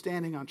 He was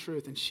standing on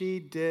truth, and she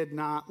did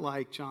not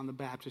like John the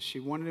Baptist. She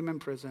wanted him in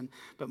prison,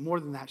 but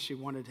more than that, she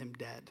wanted him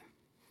dead.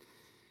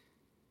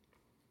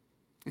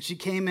 And she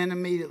came in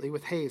immediately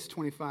with haste,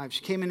 25.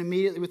 She came in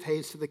immediately with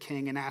haste to the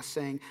king and asked,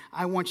 saying,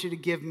 I want you to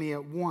give me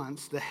at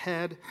once the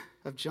head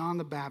of John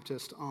the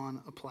Baptist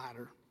on a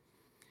platter.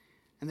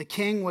 And the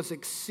king was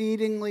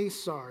exceedingly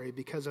sorry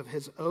because of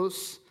his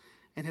oaths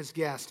and his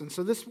guests. And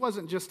so this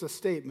wasn't just a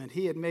statement.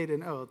 He had made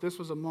an oath. This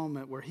was a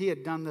moment where he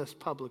had done this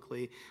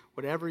publicly.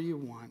 Whatever you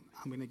want,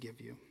 I'm going to give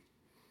you.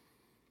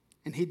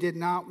 And he did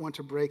not want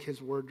to break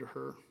his word to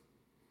her.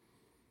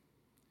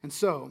 And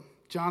so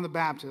John the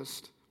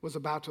Baptist was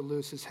about to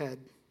lose his head,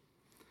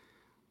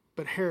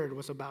 but Herod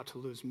was about to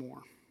lose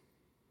more.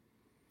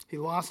 He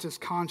lost his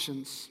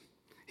conscience.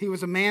 He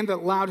was a man that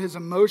allowed his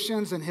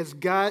emotions and his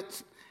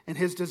guts and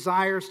his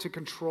desires to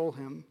control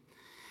him.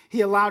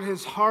 He allowed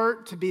his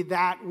heart to be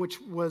that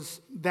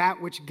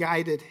which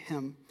guided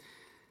him.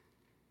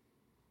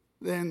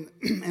 Then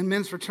in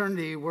men's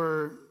fraternity,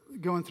 we're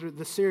going through,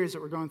 the series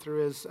that we're going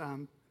through is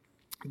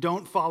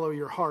Don't Follow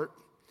Your Heart.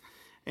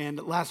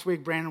 And last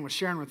week, Brandon was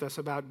sharing with us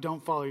about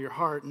don't follow your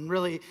heart. And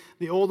really,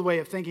 the old way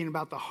of thinking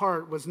about the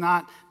heart was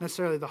not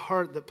necessarily the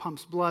heart that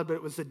pumps blood, but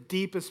it was the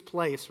deepest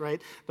place,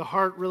 right? The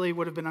heart really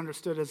would have been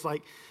understood as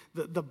like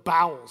the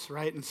bowels,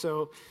 right? And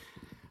so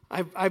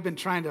I've been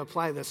trying to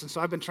apply this. And so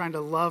I've been trying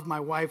to love my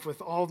wife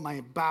with all of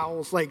my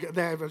bowels. Like,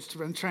 I've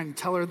been trying to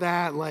tell her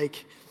that,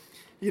 like,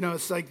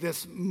 it's like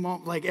this,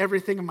 like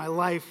everything in my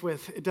life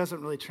it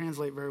doesn't really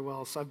translate very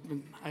well, so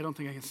I don't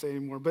think I can say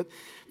anymore. But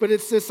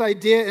it's this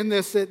idea in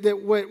this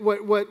that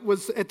what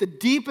was at the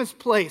deepest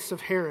place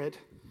of Herod,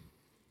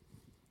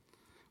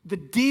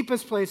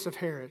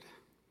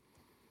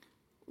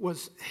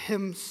 was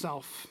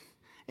himself.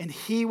 And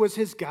he was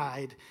his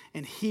guide,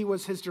 and he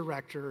was his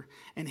director,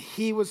 and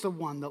he was the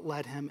one that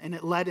led him, and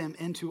it led him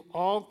into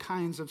all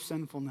kinds of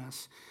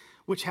sinfulness,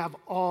 which have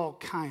all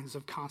kinds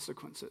of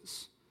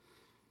consequences.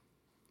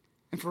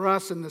 And for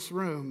us in this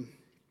room,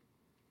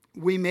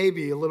 we may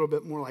be a little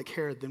bit more like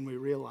Herod than we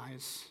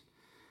realize.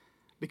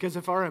 Because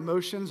if our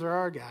emotions are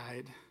our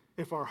guide,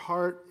 if our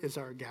heart is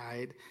our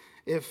guide,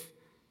 if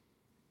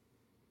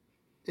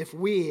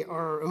we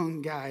are our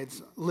own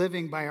guides,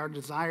 living by our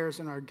desires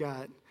and our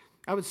gut,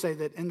 I would say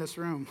that in this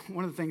room,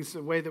 one of the things,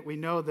 the way that we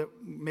know that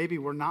maybe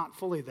we're not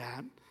fully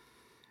that,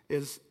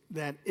 is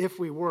that if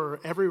we were,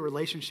 every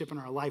relationship in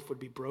our life would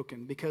be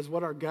broken, because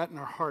what our gut and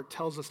our heart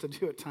tells us to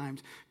do at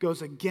times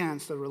goes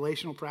against the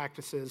relational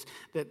practices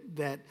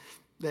that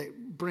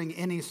bring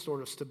any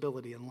sort of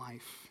stability in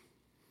life.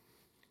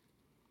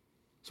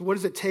 So what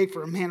does it take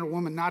for a man or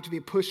woman not to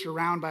be pushed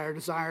around by our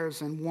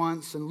desires and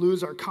wants and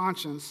lose our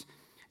conscience?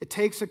 It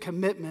takes a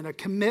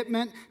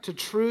commitment to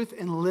truth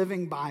and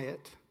living by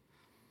it.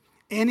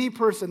 Any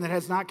person that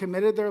has not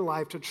committed their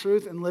life to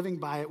truth and living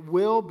by it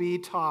will be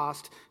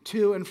tossed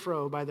to and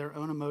fro by their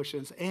own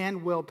emotions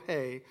and will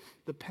pay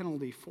the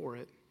penalty for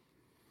it.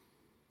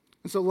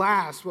 And so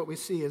last, what we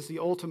see is the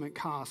ultimate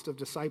cost of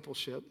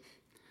discipleship.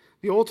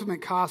 The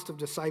ultimate cost of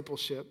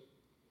discipleship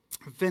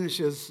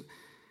finishes,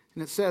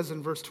 and it says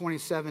in verse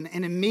 27,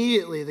 and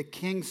immediately the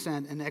king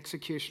sent an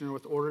executioner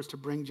with orders to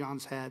bring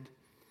John's head.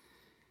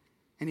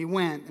 And he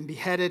went and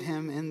beheaded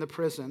him in the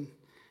prison,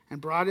 and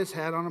brought his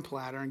head on a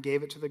platter and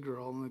gave it to the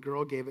girl, and the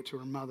girl gave it to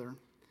her mother.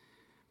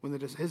 When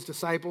his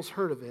disciples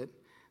heard of it,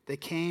 they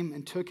came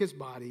and took his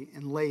body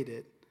and laid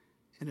it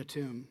in a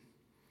tomb.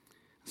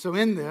 So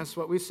in this,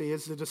 what we see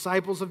is the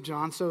disciples of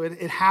John, so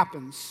it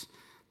happens.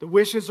 The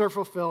wishes are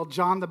fulfilled.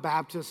 John the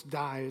Baptist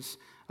dies,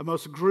 a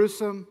most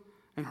gruesome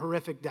and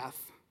horrific death.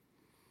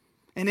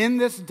 And in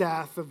this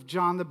death of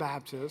John the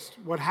Baptist,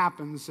 what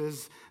happens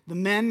is the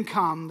men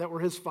come that were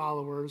his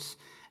followers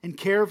and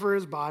care for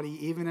his body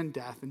even in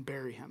death and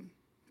bury him.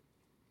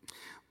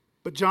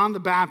 But John the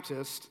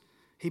Baptist,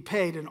 he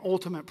paid an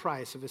ultimate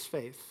price of his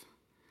faith.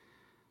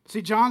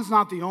 See, John's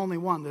not the only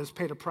one that has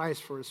paid a price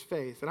for his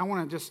faith. And I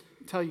want to just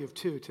tell you of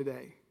two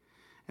today.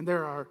 And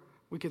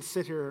we could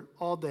sit here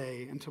all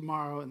day and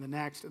tomorrow and the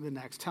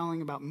next,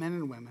 telling about men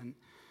and women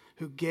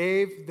who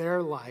gave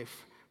their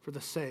life for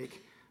the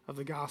sake of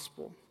the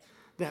gospel.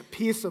 That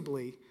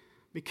peaceably,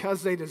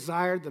 because they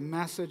desired the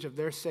message of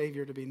their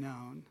Savior to be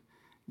known,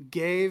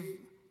 gave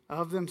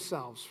of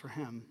themselves for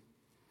him.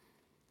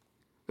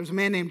 There's a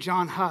man named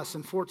John Huss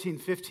in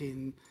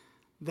 1415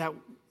 that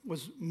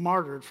was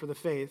martyred for the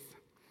faith.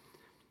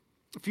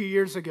 A few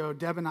years ago,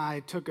 Deb and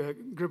I took a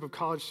group of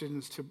college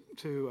students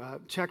to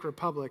Czech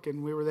Republic,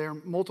 and we were there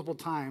multiple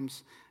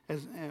times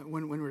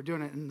when we were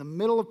doing it. In the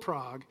middle of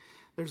Prague,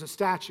 there's a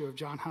statue of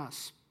John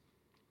Huss.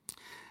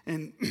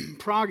 And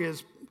Prague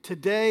is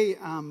today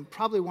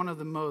probably one of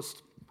the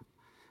most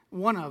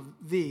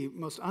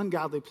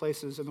ungodly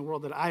places in the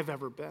world that I've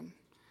ever been.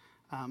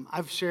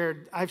 I've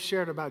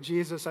shared about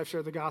Jesus. I've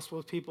shared the gospel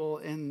with people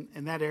in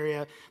that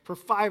area for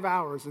 5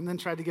 hours and then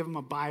tried to give them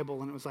a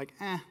Bible, and it was like,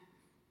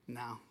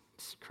 no,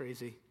 it's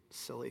crazy,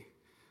 silly.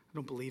 I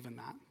don't believe in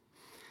that.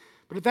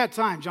 But at that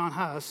time, John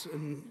Huss,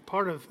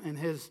 in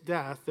his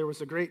death, there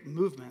was a great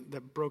movement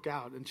that broke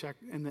out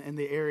in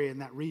the area, in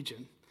that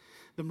region.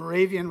 The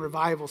Moravian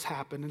revivals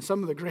happened, and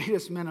some of the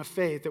greatest men of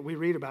faith that we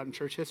read about in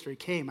church history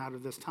came out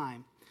of this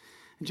time.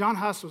 And John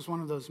Huss was one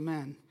of those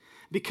men.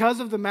 Because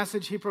of the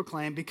message he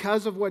proclaimed,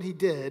 because of what he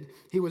did,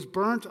 he was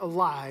burnt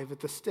alive at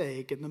the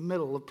stake in the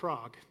middle of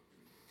Prague.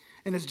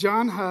 And as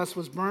John Huss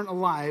was burnt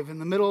alive in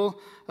the middle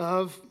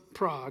of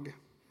Prague,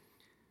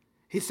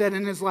 he said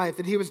in his life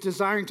that he was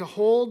desiring to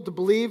hold, to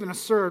believe, and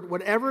assert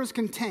whatever is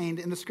contained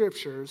in the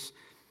Scriptures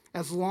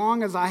as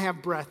long as I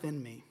have breath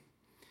in me.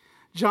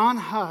 John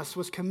Huss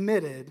was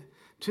committed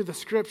to the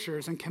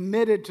Scriptures and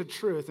committed to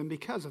truth, and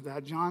because of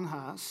that, John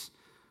Huss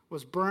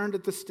was burned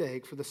at the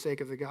stake for the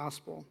sake of the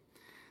gospel.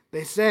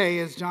 They say,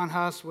 as John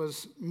Huss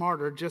was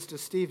martyred, just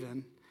as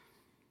Stephen,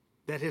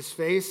 that his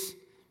face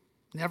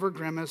never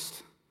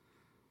grimaced,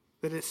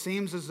 that it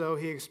seems as though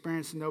he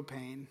experienced no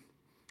pain,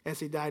 as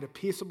he died a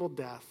peaceable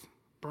death,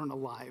 burned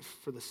alive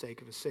for the sake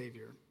of his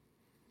Savior.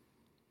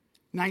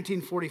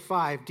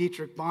 1945,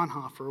 Dietrich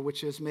Bonhoeffer,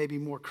 which is maybe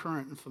more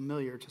current and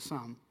familiar to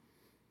some.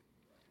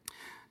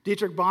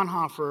 Dietrich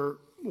Bonhoeffer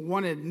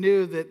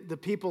knew that the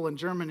people in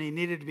Germany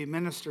needed to be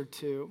ministered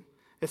to,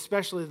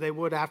 especially they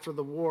would after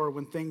the war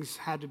when things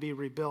had to be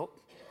rebuilt.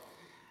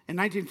 In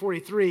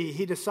 1943,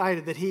 he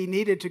decided that he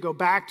needed to go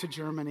back to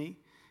Germany.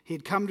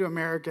 He'd come to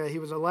America. He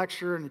was a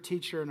lecturer and a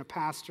teacher and a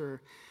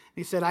pastor.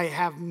 He said, I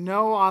have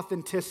no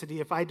authenticity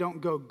if I don't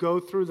go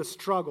through the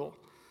struggle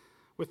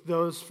with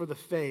those for the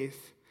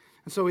faith.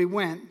 And so he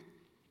went,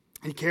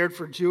 He cared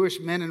for Jewish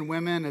men and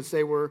women as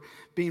they were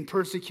being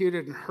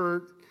persecuted and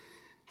hurt.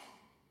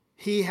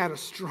 He had a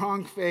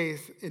strong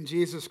faith in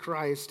Jesus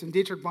Christ. And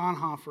Dietrich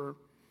Bonhoeffer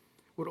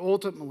would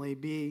ultimately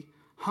be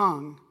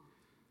hung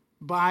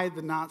by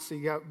the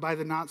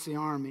Nazi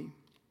army.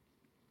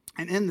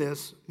 And in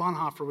this,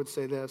 Bonhoeffer would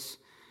say this: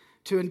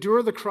 to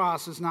endure the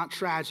cross is not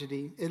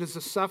tragedy. It is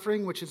a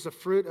suffering which is the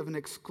fruit of an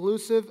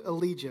exclusive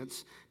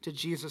allegiance to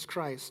Jesus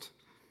Christ.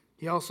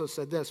 He also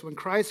said this: when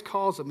Christ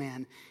calls a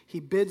man, he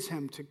bids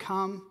him to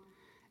come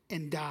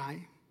and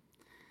die.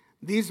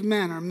 These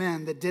men are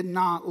men that did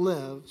not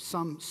live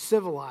some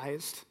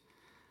civilized,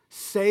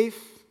 safe,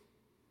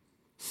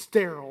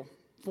 sterile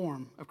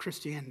form of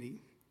Christianity.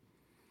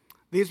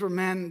 These were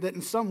men that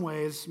in some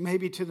ways,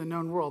 maybe to the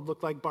known world,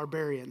 looked like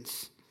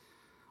barbarians,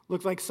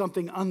 looked like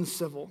something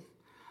uncivil.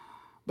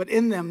 But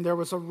in them, there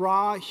was a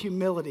raw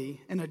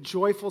humility and a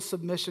joyful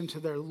submission to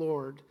their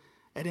Lord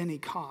at any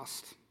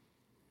cost.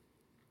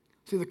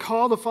 See, the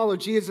call to follow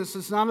Jesus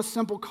is not a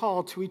simple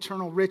call to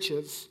eternal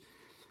riches,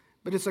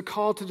 but it's a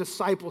call to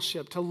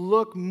discipleship, to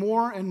look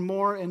more and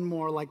more and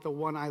more like the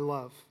one I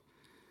love.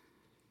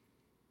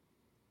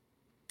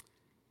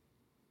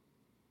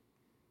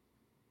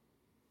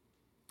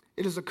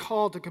 It is a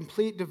call to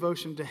complete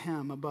devotion to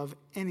him above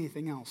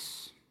anything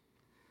else.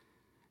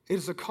 It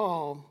is a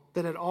call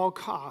that at all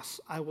costs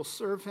I will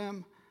serve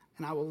him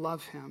and I will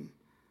love him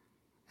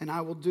and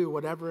I will do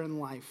whatever in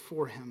life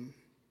for him.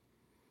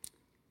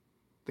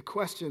 The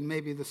question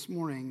maybe this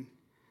morning,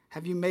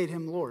 have you made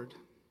him Lord?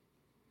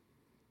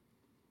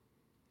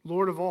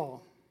 Lord of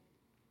all.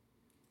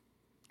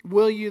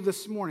 Will you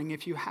this morning,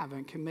 if you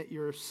haven't, commit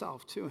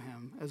yourself to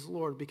him as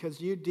Lord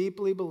because you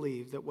deeply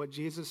believe that what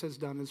Jesus has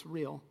done is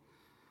real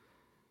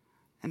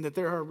and that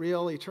there are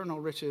real eternal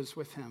riches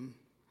with him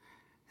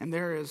and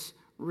there is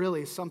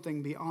really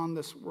something beyond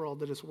this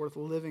world that is worth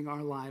living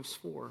our lives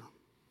for?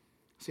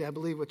 See, I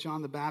believe with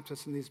John the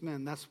Baptist and these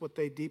men, that's what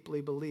they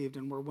deeply believed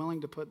and were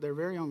willing to put their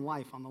very own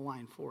life on the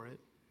line for it.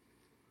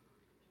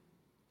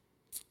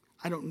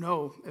 I don't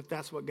know if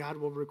that's what God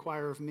will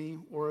require of me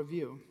or of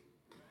you.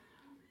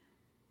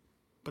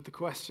 But the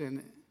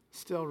question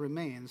still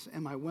remains,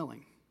 am I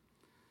willing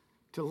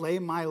to lay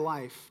my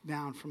life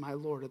down for my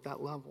Lord at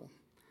that level?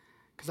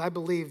 Because I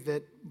believe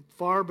that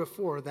far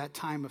before that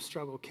time of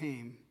struggle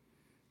came,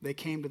 they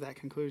came to that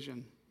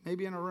conclusion.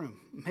 Maybe in a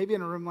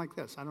room like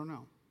this, I don't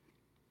know.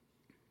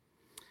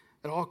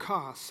 At all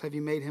costs, have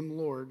you made him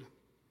Lord?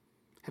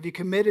 Have you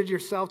committed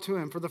yourself to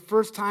him for the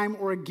first time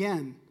or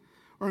again?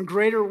 Or in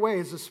greater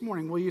ways this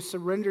morning, will you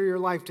surrender your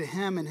life to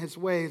him and his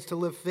ways to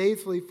live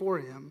faithfully for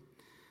him?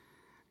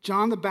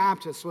 John the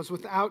Baptist was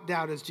without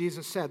doubt, as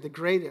Jesus said, the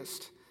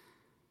greatest.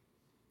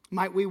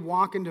 Might we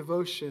walk in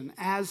devotion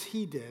as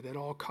he did at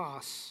all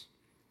costs?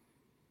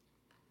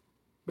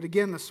 But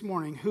again this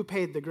morning, who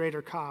paid the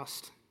greater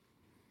cost?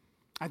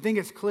 I think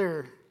it's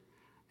clear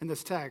in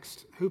this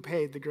text who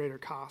paid the greater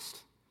cost.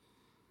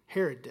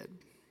 Herod did.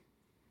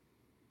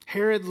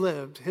 Herod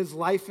lived his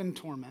life in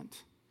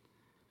torment,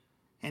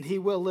 and he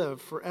will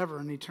live forever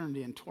in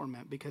eternity in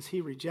torment because he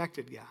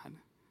rejected God.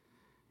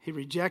 He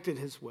rejected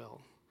his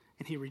will,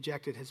 and he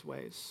rejected his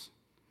ways.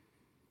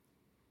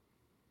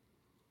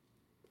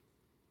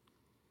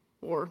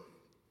 Or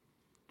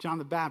John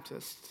the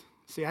Baptist.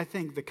 See, I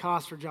think the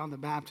cost for John the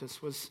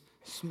Baptist was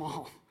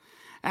small.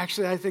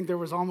 Actually, I think there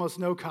was almost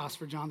no cost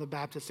for John the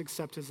Baptist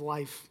except his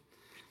life.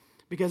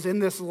 Because in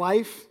this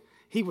life,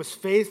 he was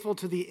faithful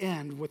to the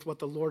end with what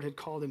the Lord had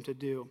called him to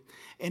do.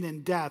 And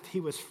in death, he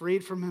was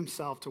freed from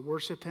himself to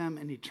worship him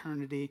in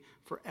eternity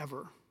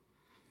forever.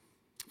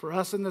 For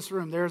us in this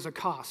room, there's a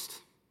cost.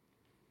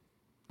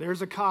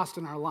 There's a cost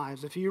in our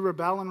lives. If you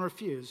rebel and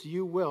refuse,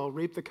 you will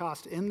reap the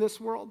cost in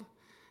this world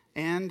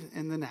and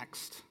in the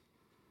next.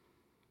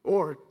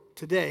 Or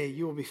today,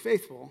 you will be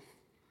faithful.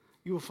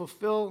 You will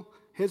fulfill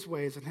his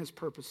ways and his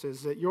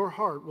purposes, that your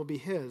heart will be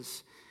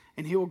his,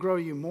 and he will grow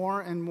you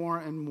more and more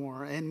and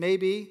more. And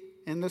maybe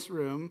in this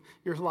room,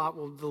 your lot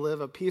will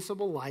live a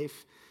peaceable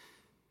life,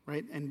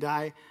 right, and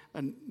die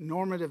a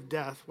normative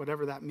death,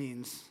 whatever that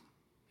means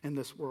in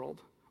this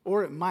world.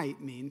 Or it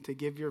might mean to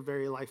give your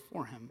very life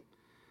for him.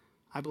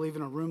 I believe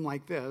in a room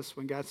like this,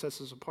 when God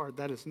sets us apart,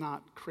 that is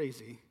not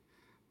crazy.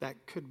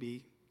 That could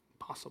be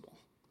possible.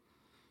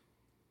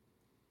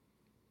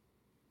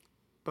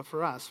 But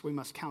for us, we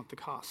must count the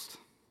cost.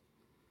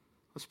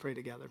 Let's pray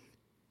together.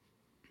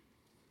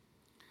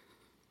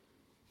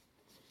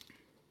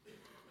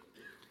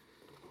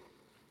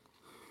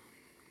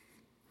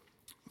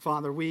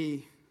 Father,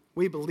 we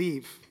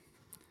believe.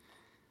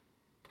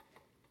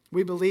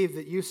 We believe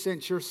that you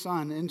sent your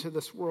Son into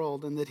this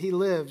world and that he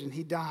lived and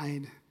he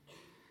died.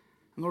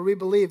 And Lord, we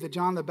believe that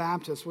John the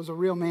Baptist was a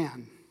real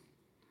man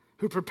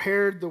who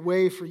prepared the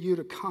way for you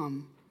to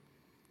come,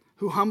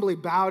 who humbly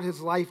bowed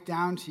his life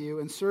down to you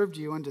and served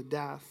you unto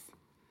death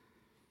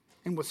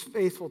and was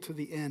faithful to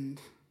the end.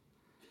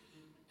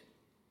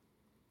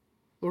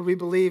 Lord, we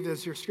believe,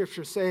 as your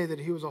scriptures say, that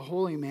he was a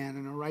holy man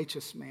and a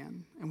righteous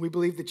man. And we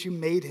believe that you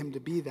made him to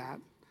be that.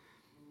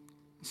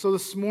 So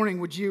this morning,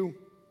 would you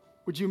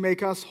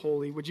make us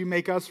holy? Would you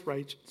make us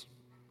righteous?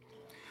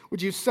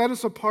 Would you set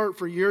us apart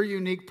for your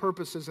unique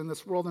purposes in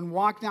this world and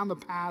walk down the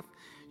path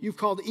you've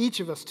called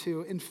each of us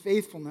to in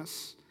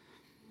faithfulness?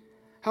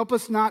 Help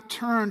us not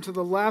turn to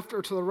the left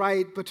or to the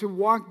right, but to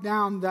walk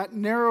down that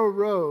narrow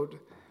road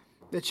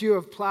that you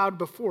have plowed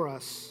before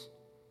us.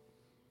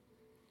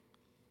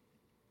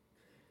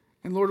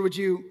 And Lord, would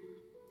you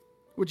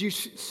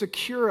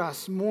secure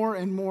us more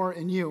and more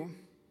in you?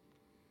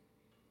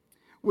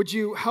 Would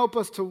you help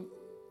us to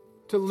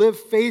live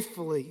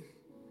faithfully,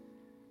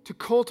 to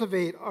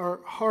cultivate our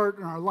heart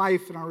and our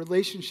life and our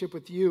relationship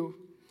with you,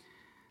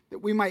 that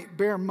we might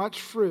bear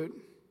much fruit,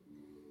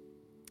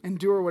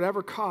 endure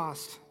whatever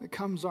cost that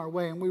comes our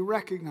way. And we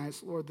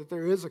recognize, Lord, that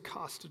there is a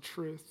cost to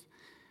truth.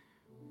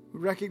 We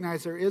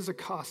recognize there is a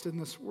cost in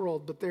this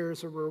world, but there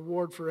is a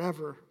reward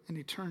forever in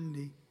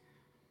eternity.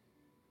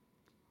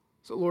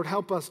 So, Lord,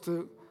 help us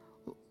to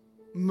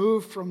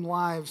move from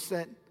lives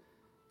that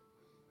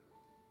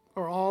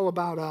are all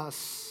about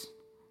us,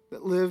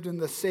 that lived in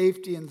the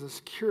safety and the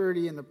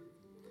security and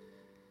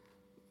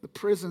the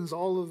prisons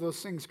all of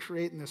those things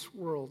create in this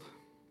world.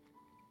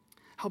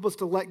 Help us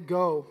to let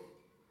go,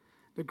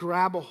 to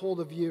grab a hold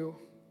of you,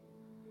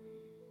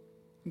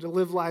 and to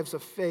live lives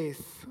of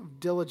faith, of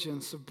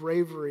diligence, of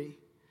bravery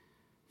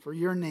for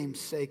your name's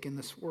sake in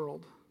this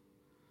world.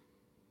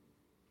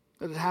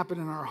 Let it happen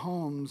in our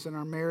homes, in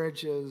our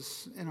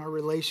marriages, in our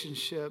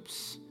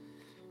relationships,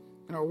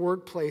 in our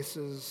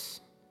workplaces,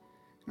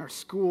 in our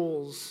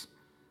schools,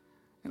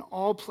 in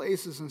all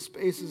places and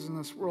spaces in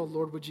this world.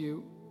 Lord, would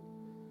you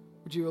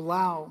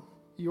allow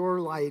your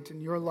light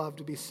and your love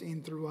to be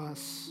seen through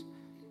us?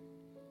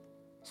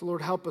 So,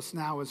 Lord, help us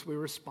now as we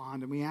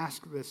respond, and we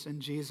ask this in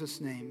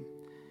Jesus' name.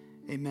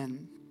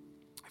 Amen.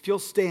 If you'll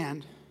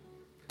stand,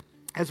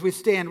 as we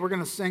stand, we're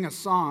going to sing a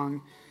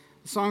song.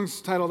 The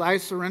song's titled, I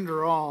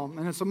Surrender All,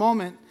 and it's a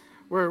moment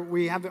where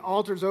we have the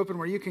altars open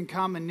where you can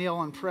come and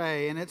kneel and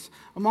pray, and it's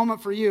a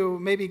moment for you,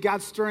 maybe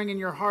God's stirring in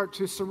your heart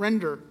to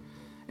surrender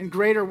in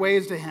greater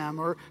ways to Him,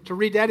 or to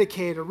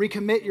rededicate or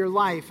recommit your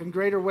life in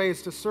greater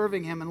ways to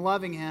serving Him and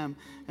loving Him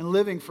and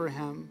living for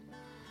Him.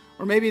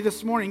 Or maybe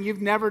this morning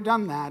you've never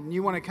done that, and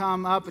you want to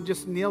come up and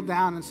just kneel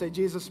down and say,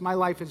 Jesus, my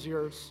life is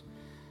yours.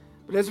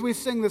 But as we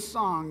sing this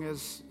song,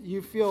 as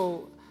you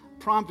feel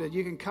prompted,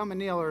 you can come and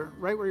kneel or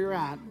right where you're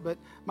at. But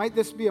might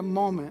this be a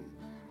moment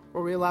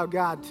where we allow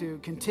God to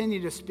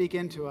continue to speak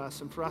into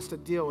us and for us to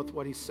deal with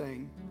what He's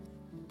saying.